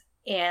prompts,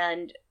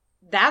 and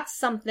that's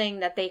something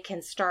that they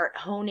can start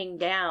honing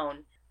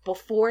down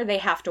before they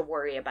have to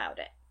worry about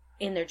it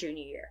in their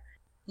junior year.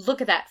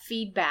 Look at that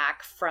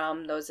feedback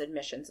from those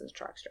admissions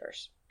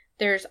instructors.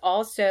 There's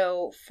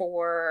also,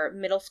 for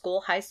middle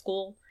school, high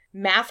school,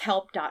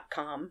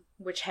 mathhelp.com,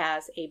 which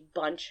has a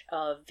bunch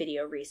of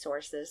video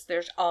resources.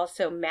 There's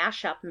also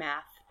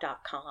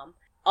mashupmath.com,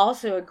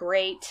 also a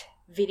great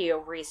video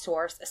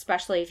resource,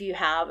 especially if you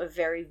have a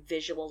very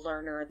visual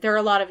learner. There are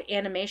a lot of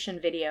animation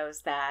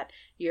videos that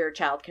your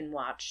child can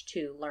watch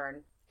to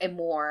learn a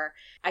more,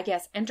 I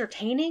guess,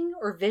 entertaining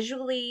or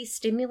visually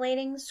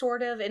stimulating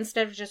sort of,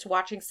 instead of just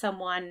watching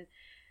someone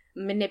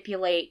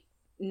manipulate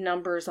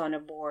numbers on a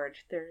board.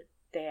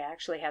 They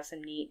actually have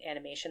some neat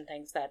animation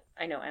things that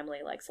I know Emily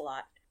likes a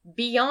lot.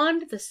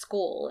 Beyond the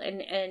school,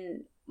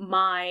 and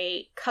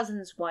my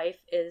cousin's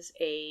wife is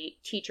a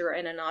teacher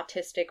and an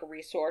autistic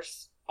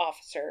resource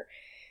officer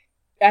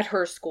at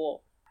her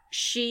school.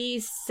 She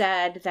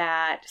said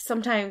that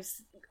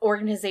sometimes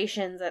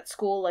organizations at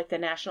school, like the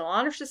National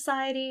Honor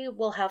Society,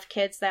 will have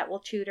kids that will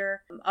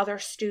tutor other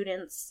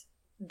students.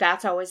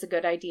 That's always a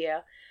good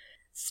idea.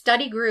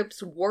 Study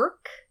groups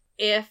work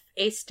if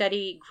a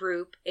study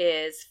group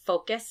is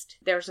focused.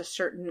 There's a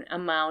certain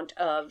amount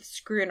of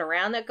screwing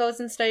around that goes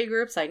in study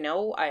groups. I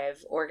know I have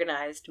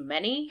organized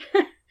many,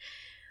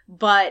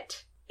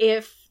 but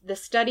if the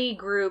study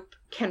group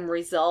can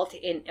result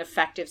in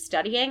effective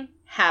studying,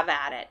 have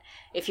at it.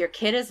 If your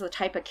kid is the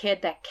type of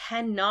kid that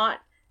cannot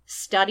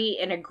study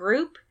in a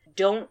group,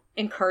 don't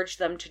encourage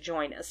them to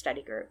join a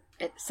study group.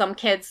 Some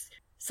kids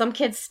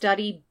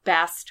study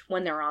best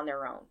when they're on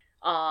their own.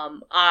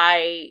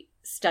 I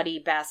study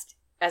best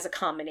as a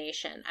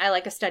combination. I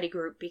like a study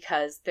group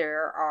because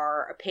there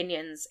are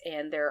opinions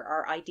and there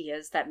are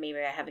ideas that maybe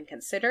I haven't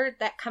considered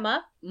that come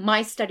up.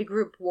 My study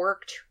group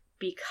worked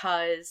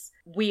because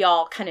we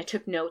all kind of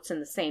took notes in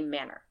the same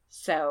manner.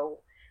 So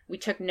we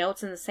took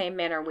notes in the same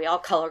manner. We all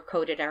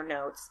color-coded our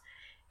notes.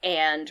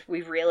 And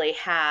we really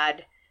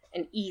had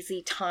an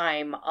easy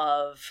time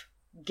of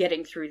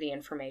getting through the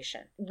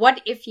information.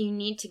 What if you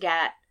need to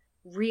get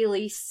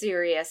really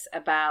serious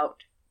about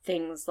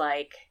things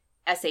like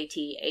SAT,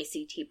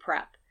 ACT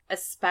prep,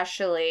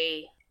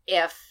 especially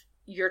if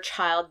your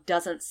child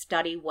doesn't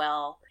study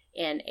well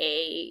in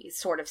a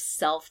sort of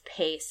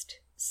self-paced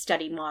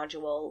study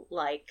module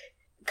like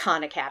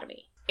Khan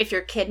Academy? If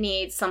your kid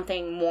needs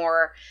something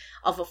more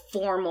of a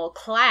formal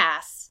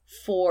class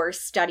for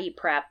study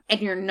prep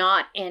and you're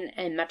not in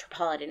a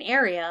metropolitan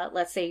area,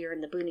 let's say you're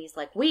in the boonies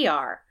like we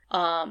are,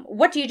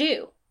 what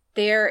do?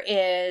 There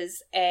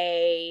is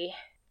a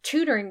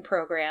tutoring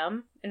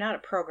program, not a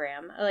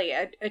program,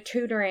 like a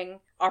tutoring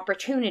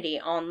opportunity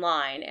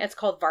online. It's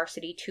called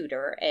Varsity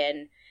Tutor,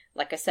 and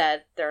like I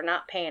said, they're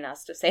not paying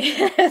us to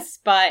say this,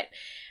 but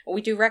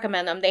we do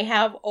recommend them. They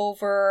have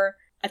over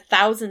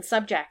 1,000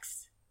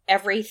 subjects,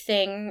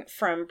 everything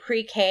from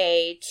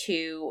pre-K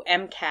to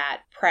MCAT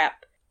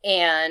prep,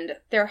 and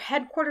their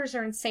headquarters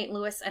are in St.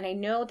 Louis, and I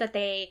know that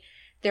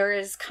there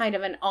is kind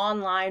of an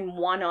online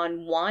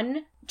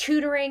one-on-one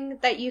tutoring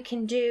that you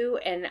can do,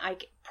 and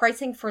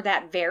pricing for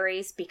that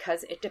varies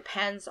because it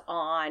depends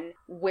on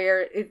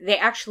where they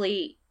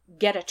actually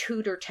get a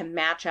tutor to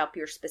match up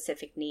your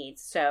specific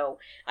needs. So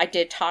I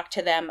did talk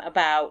to them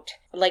about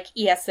like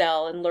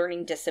ESL and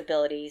learning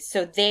disabilities.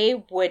 So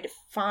they would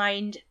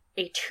find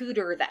a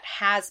tutor that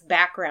has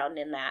background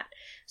in that.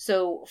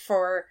 So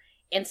for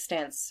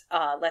instance,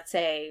 let's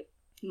say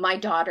my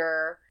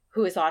daughter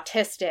who is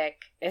autistic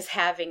is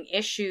having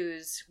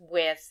issues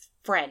with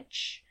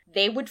French,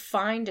 they would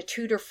find a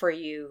tutor for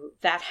you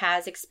that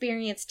has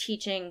experience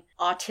teaching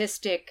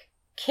autistic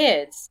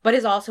kids, but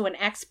is also an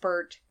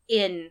expert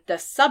in the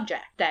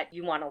subject that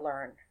you want to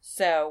learn.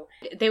 So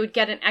they would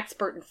get an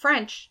expert in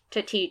French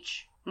to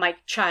teach my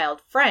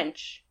child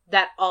French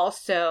that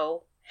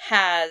also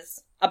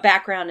has a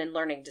background in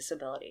learning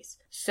disabilities.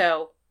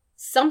 So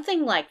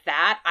something like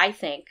that, I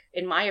think,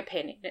 in my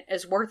opinion,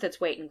 is worth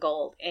its weight in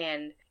gold.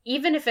 And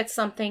even if it's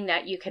something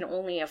that you can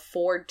only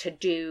afford to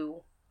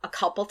do a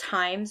couple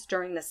times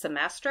during the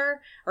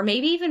semester, or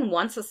maybe even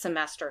once a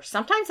semester,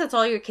 sometimes that's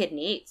all your kid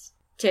needs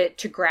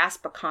to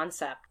grasp a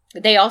concept.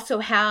 They also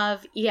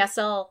have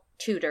ESL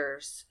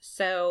tutors.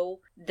 So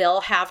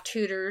they'll have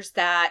tutors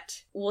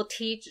that will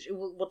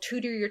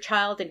tutor your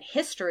child in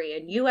history,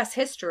 in U.S.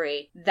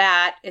 history,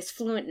 that is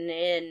fluent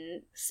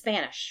in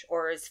Spanish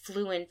or is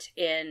fluent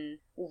in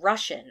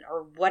Russian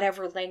or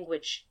whatever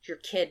language your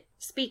kid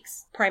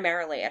speaks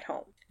primarily at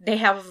home. They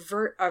have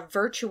a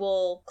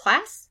virtual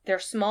class. They're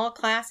small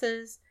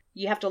classes.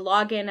 You have to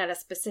log in at a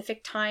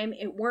specific time.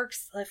 It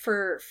works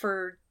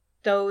for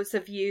those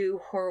of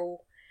you who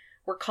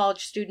were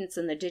college students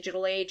in the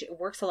digital age. It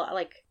works a lot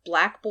like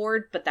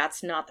Blackboard, but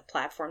that's not the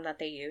platform that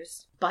they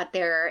use. But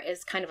there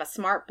is kind of a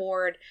smart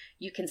board.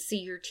 You can see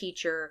your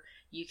teacher.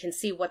 You can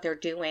see what they're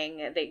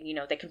doing.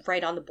 They can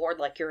write on the board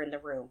like you're in the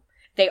room.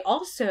 They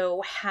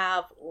also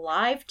have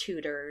live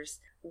tutors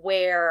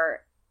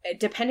where,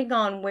 depending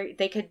on where,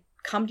 they could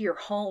come to your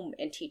home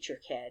and teach your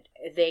kid.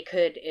 They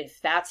could, if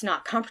that's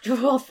not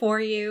comfortable for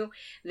you,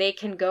 they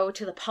can go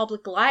to the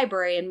public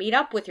library and meet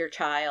up with your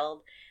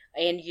child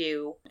and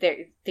you.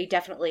 They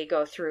definitely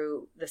go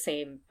through the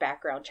same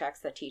background checks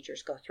that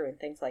teachers go through and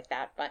things like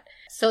that. But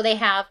so they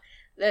have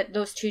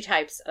those two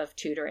types of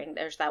tutoring.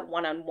 There's that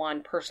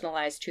one-on-one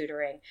personalized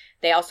tutoring.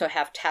 They also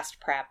have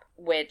test prep,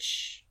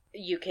 which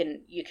you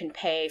can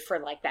pay for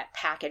like that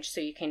package.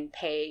 So you can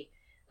pay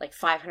like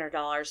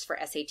 $500 for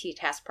SAT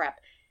test prep.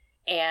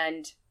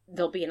 And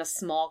they'll be in a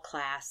small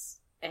class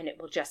and it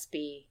will just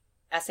be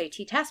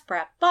SAT test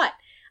prep. But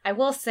I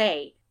will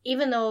say,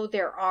 even though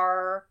there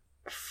are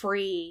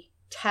free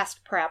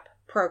test prep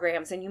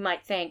programs, and you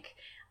might think,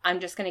 I'm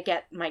just going to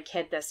get my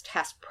kid this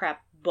test prep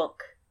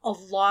book, a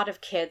lot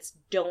of kids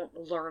don't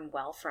learn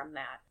well from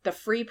that. The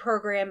free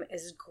program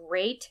is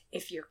great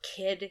if your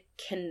kid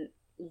can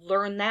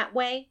learn that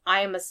way. I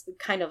am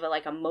kind of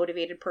like a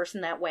motivated person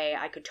that way.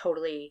 I could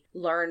totally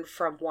learn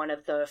from one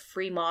of the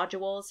free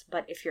modules.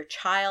 But if your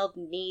child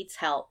needs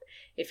help,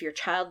 if your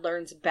child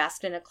learns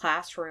best in a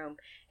classroom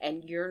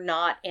and you're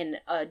not in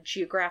a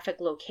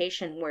geographic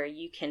location where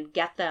you can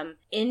get them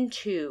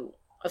into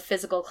a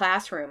physical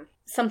classroom,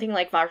 something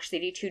like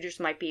Varsity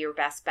Tutors might be your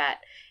best bet.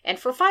 And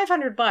for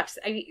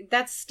 $500,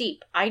 that's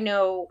steep. I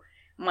know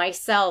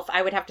myself,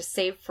 I would have to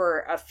save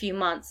for a few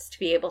months to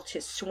be able to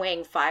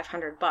swing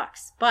 $500.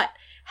 But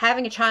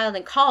having a child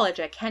in college,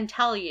 I can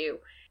tell you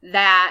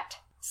that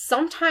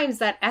sometimes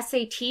that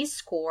SAT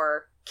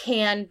score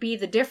can be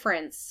the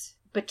difference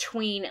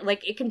between,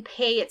 like, it can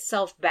pay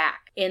itself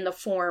back in the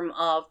form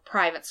of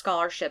private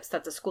scholarships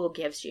that the school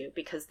gives you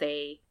because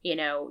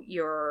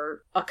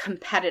you're a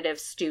competitive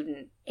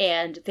student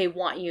and they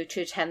want you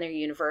to attend their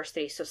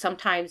university. So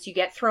sometimes you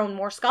get thrown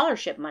more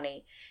scholarship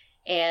money.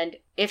 And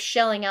if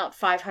shelling out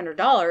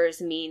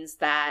 $500 means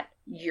that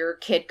your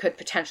kid could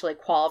potentially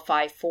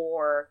qualify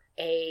for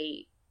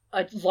a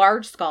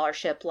large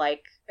scholarship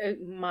like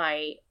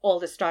my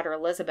oldest daughter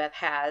Elizabeth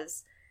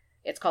has,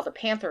 it's called the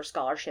Panther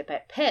Scholarship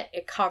at Pitt.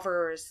 It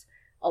covers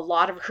a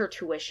lot of her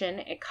tuition.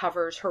 It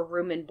covers her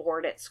room and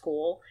board at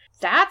school.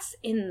 That's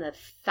in the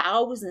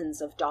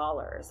thousands of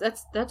dollars.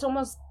 That's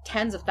almost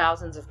tens of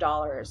thousands of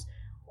dollars.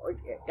 Or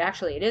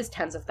actually, it is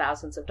tens of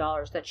thousands of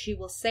dollars that she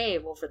will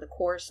save over the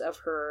course of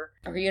her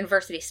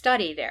university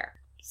study there.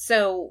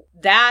 So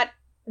that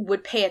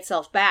would pay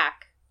itself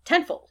back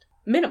tenfold,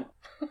 minimum.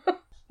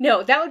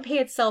 No, that would pay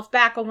itself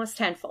back almost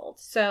tenfold.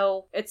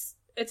 So it's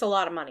a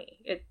lot of money.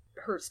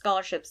 Her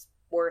scholarship's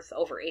worth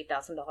over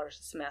 $8,000 a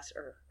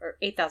semester or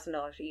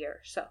 $8,000 a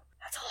year. So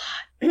that's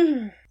a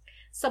lot.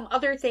 Some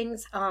other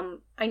things.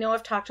 I know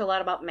I've talked a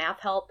lot about math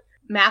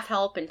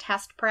help and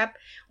test prep.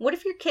 What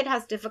if your kid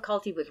has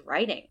difficulty with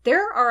writing?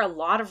 There are a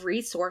lot of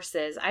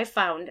resources. I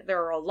found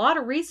there are a lot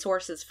of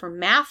resources for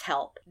math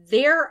help.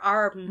 There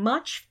are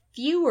much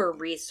fewer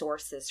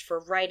resources for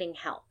writing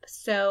help.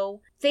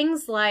 So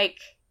things like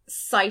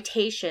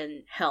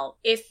citation help.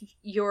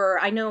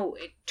 I know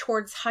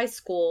towards high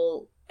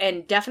school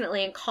and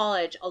definitely in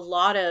college, a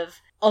lot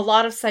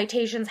of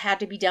citations had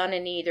to be done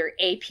in either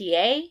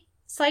APA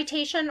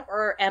citation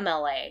or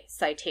MLA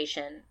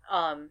citation.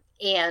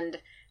 And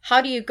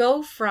how do you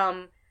go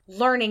from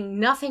learning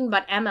nothing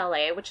but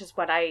MLA, which is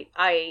what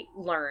I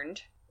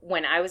learned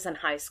when I was in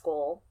high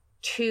school,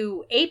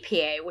 to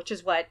APA, which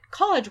is what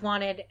college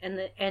wanted,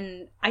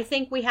 and I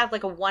think we had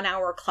like a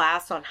 1-hour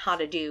class on how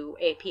to do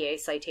APA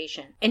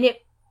citation. And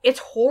it's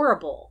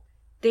horrible.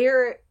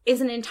 There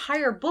is an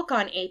entire book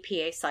on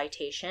APA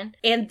citation,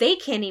 and they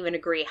can't even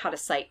agree how to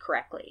cite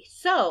correctly.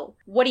 So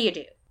what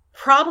do?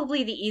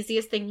 Probably the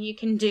easiest thing you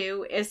can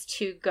do is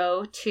to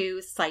go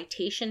to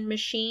Citation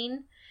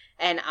Machine,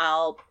 and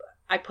I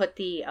put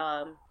the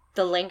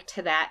link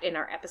to that in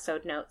our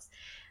episode notes.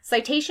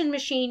 Citation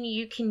Machine,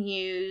 you can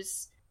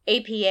use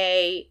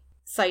APA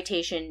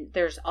Citation.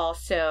 There's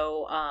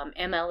also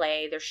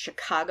MLA, there's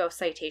Chicago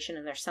Citation,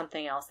 and there's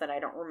something else that I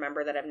don't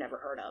remember that I've never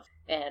heard of.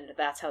 And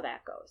that's how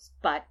that goes.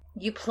 But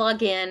you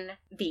plug in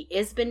the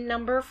ISBN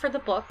number for the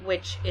book,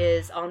 which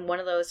is on one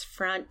of those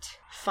front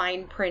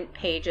fine print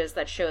pages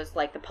that shows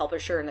like the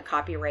publisher and the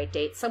copyright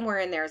date. Somewhere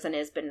in there is an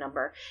ISBN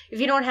number. If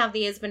you don't have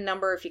the ISBN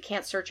number, if you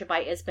can't search it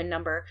by ISBN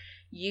number,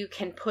 you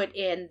can put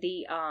in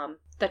the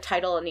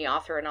title and the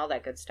author and all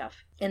that good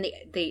stuff and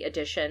the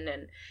edition,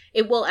 and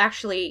it will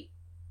actually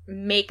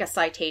make a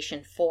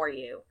citation for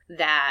you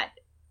that,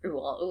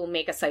 well, it will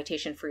make a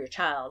citation for your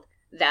child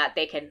that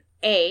they can,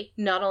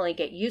 not only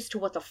get used to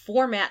what the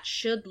format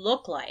should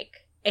look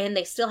like, and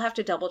they still have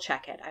to double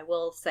check it. I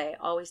will say,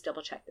 always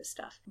double check this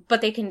stuff.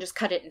 But they can just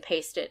cut it and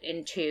paste it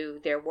into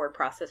their word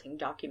processing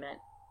document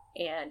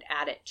and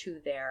add it to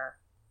their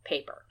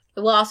paper.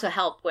 It will also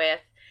help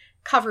with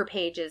cover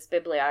pages,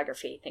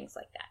 bibliography, things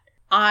like that.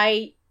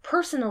 I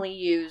personally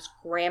use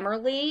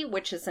Grammarly,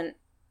 which is an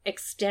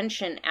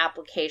extension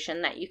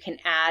application that you can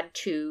add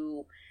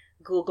to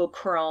Google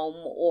Chrome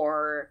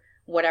or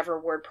whatever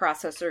word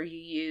processor you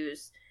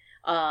use.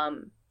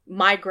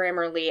 My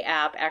Grammarly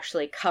app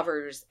actually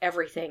covers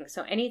everything.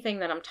 So anything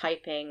that I'm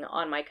typing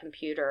on my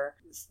computer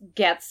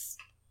gets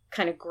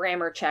kind of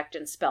grammar checked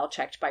and spell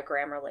checked by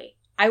Grammarly.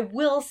 I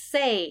will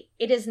say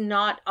it is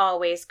not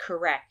always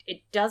correct.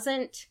 It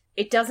doesn't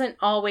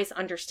always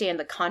understand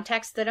the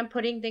context that I'm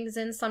putting things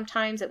in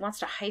sometimes. It wants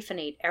to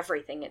hyphenate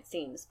everything, it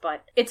seems.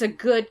 But it's a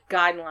good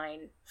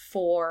guideline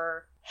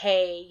for,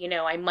 hey,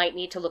 I might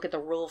need to look at the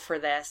rule for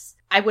this.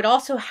 I would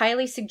also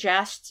highly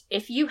suggest,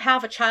 if you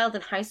have a child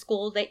in high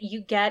school, that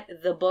you get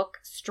the book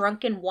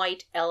Strunk and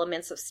White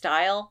Elements of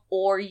Style,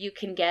 or you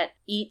can get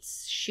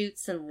Eats,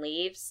 Shoots, and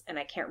Leaves. And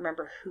I can't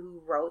remember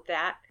who wrote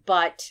that,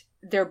 but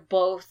they're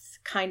both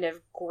kind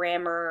of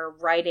grammar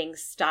writing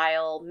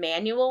style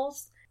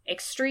manuals.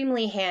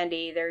 Extremely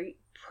handy. They're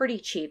pretty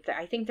cheap.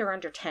 I think they're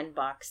under $10.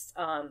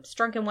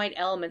 Strunk and White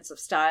Elements of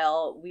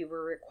Style, we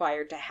were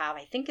required to have,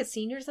 I think, as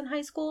seniors in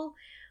high school,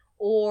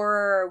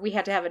 or we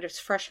had to have it as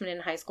freshmen in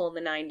high school in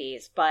the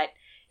 90s. But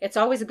it's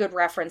always a good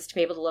reference to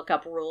be able to look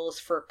up rules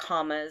for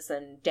commas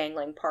and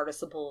dangling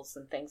participles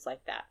and things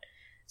like that.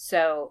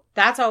 So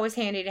that's always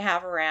handy to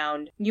have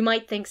around. You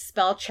might think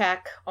spell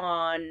check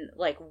on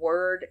like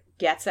Word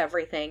gets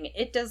everything.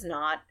 It does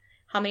not.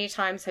 How many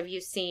times have you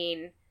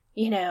seen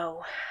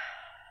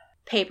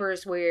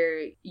papers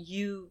where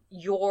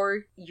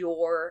your,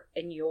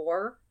 and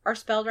your are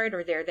spelled right,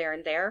 or there,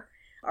 and there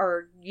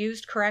are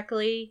used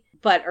correctly,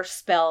 but are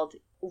spelled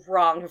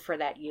wrong for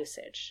that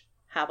usage?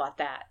 How about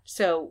that?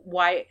 So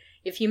why,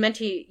 if you meant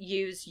to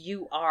use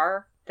you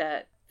are,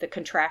 the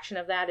contraction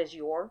of that is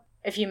your.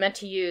 If you meant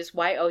to use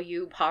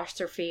YOU''RE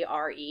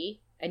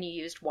and you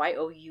used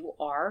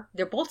YOUR,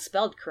 they're both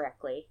spelled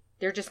correctly.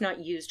 They're just not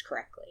used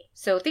correctly.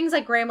 So things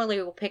like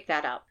Grammarly will pick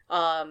that up.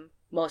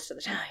 Most of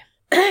the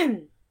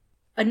time.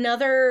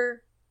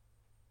 Another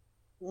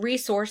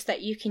resource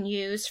that you can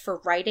use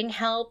for writing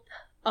help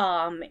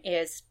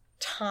is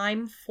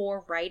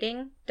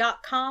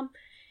time4writing.com.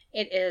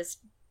 It is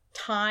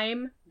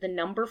time, the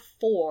number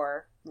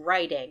 4,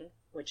 writing,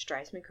 which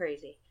drives me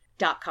crazy,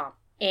 .com.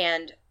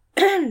 And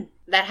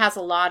that has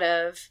a lot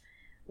of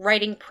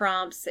writing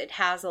prompts. It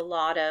has a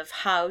lot of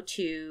how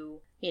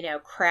to,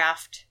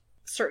 craft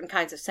certain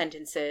kinds of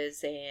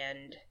sentences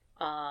and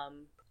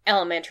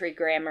elementary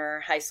grammar,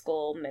 high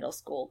school, middle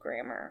school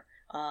grammar,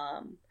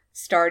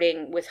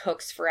 starting with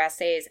hooks for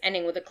essays,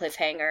 ending with a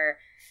cliffhanger,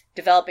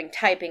 developing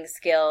typing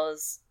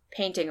skills,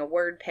 painting a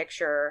word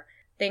picture,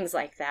 things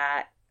like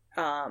that,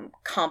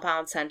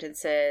 compound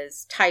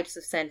sentences, types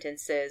of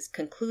sentences,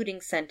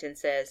 concluding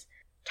sentences,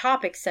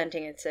 topic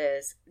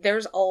sentences.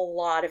 There's a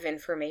lot of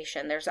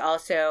information. There's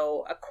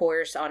also a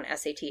course on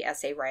SAT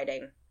essay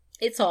writing.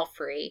 It's all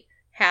free.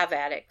 Have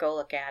at it. Go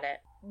look at it.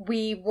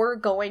 Melissa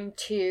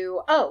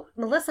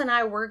and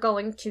I were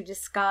going to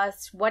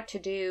discuss what to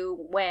do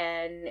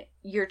when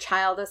your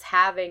child is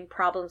having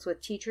problems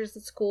with teachers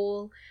at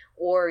school,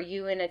 or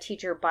you and a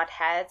teacher butt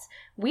heads.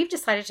 We've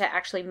decided to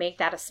actually make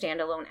that a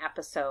standalone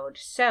episode.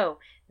 So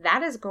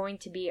that is going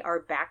to be our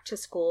back to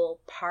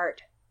school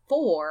part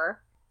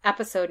 4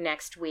 episode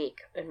next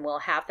week. And we'll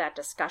have that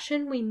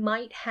discussion. We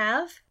might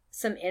have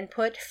some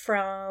input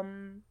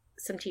from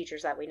some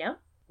teachers that we know.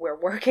 We're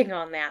working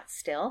on that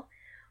still.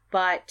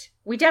 But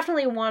we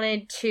definitely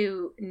wanted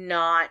to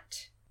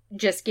not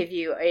just give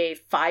you a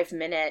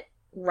 5-minute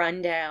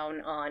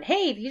rundown on,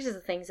 hey, these are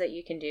the things that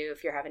you can do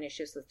if you're having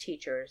issues with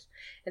teachers.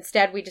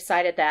 Instead, we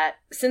decided that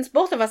since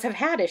both of us have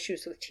had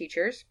issues with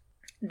teachers,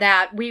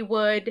 that we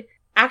would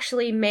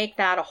actually make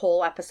that a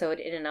whole episode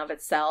in and of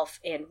itself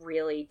and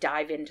really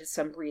dive into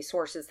some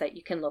resources that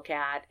you can look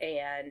at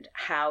and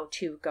how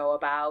to go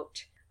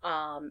about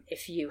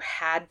if you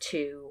had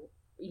to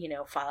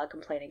file a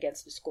complaint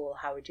against the school,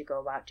 how would you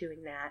go about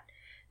doing that?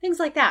 things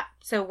like that.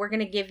 So we're going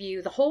to give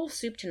you the whole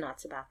soup to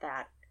nuts about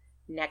that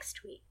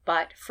next week.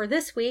 But for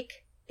this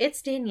week,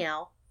 it's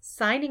Danielle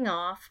signing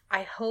off.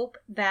 I hope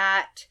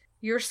that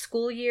your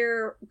school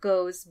year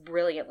goes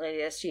brilliantly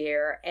this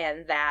year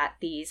and that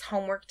these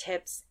homework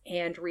tips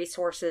and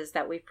resources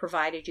that we've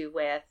provided you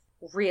with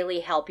really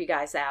help you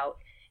guys out.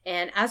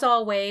 And as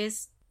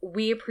always,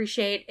 we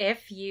appreciate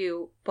if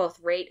you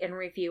both rate and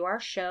review our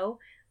show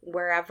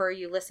wherever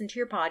you listen to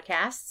your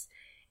podcasts.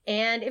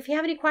 And if you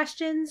have any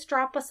questions,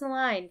 drop us a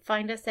line.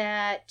 Find us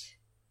at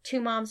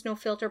Two Moms No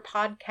Filter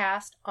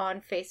Podcast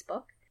on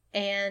Facebook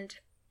and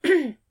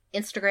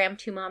Instagram,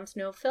 Two Moms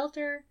No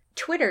Filter,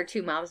 Twitter,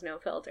 Two Moms No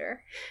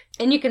Filter.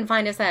 And you can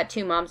find us at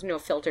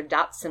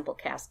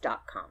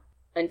twomomsnofilter.simplecast.com.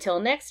 Until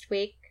next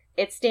week,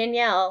 it's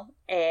Danielle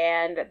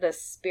and the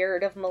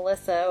spirit of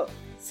Melissa.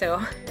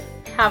 So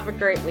have a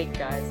great week,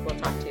 guys. We'll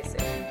talk to you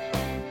soon.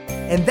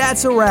 And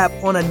that's a wrap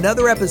on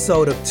another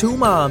episode of Two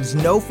Moms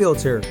No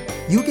Filter.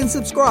 You can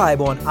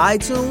subscribe on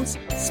iTunes,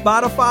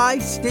 Spotify,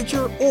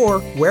 Stitcher,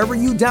 or wherever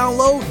you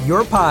download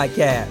your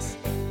podcasts.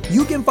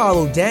 You can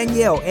follow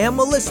Danielle and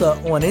Melissa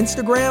on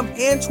Instagram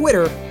and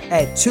Twitter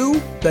at 2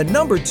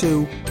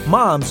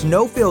 Moms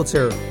No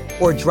Filter,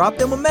 or drop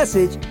them a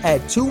message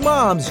at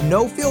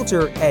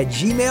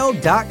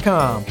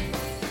twomomsnofilter@gmail.com.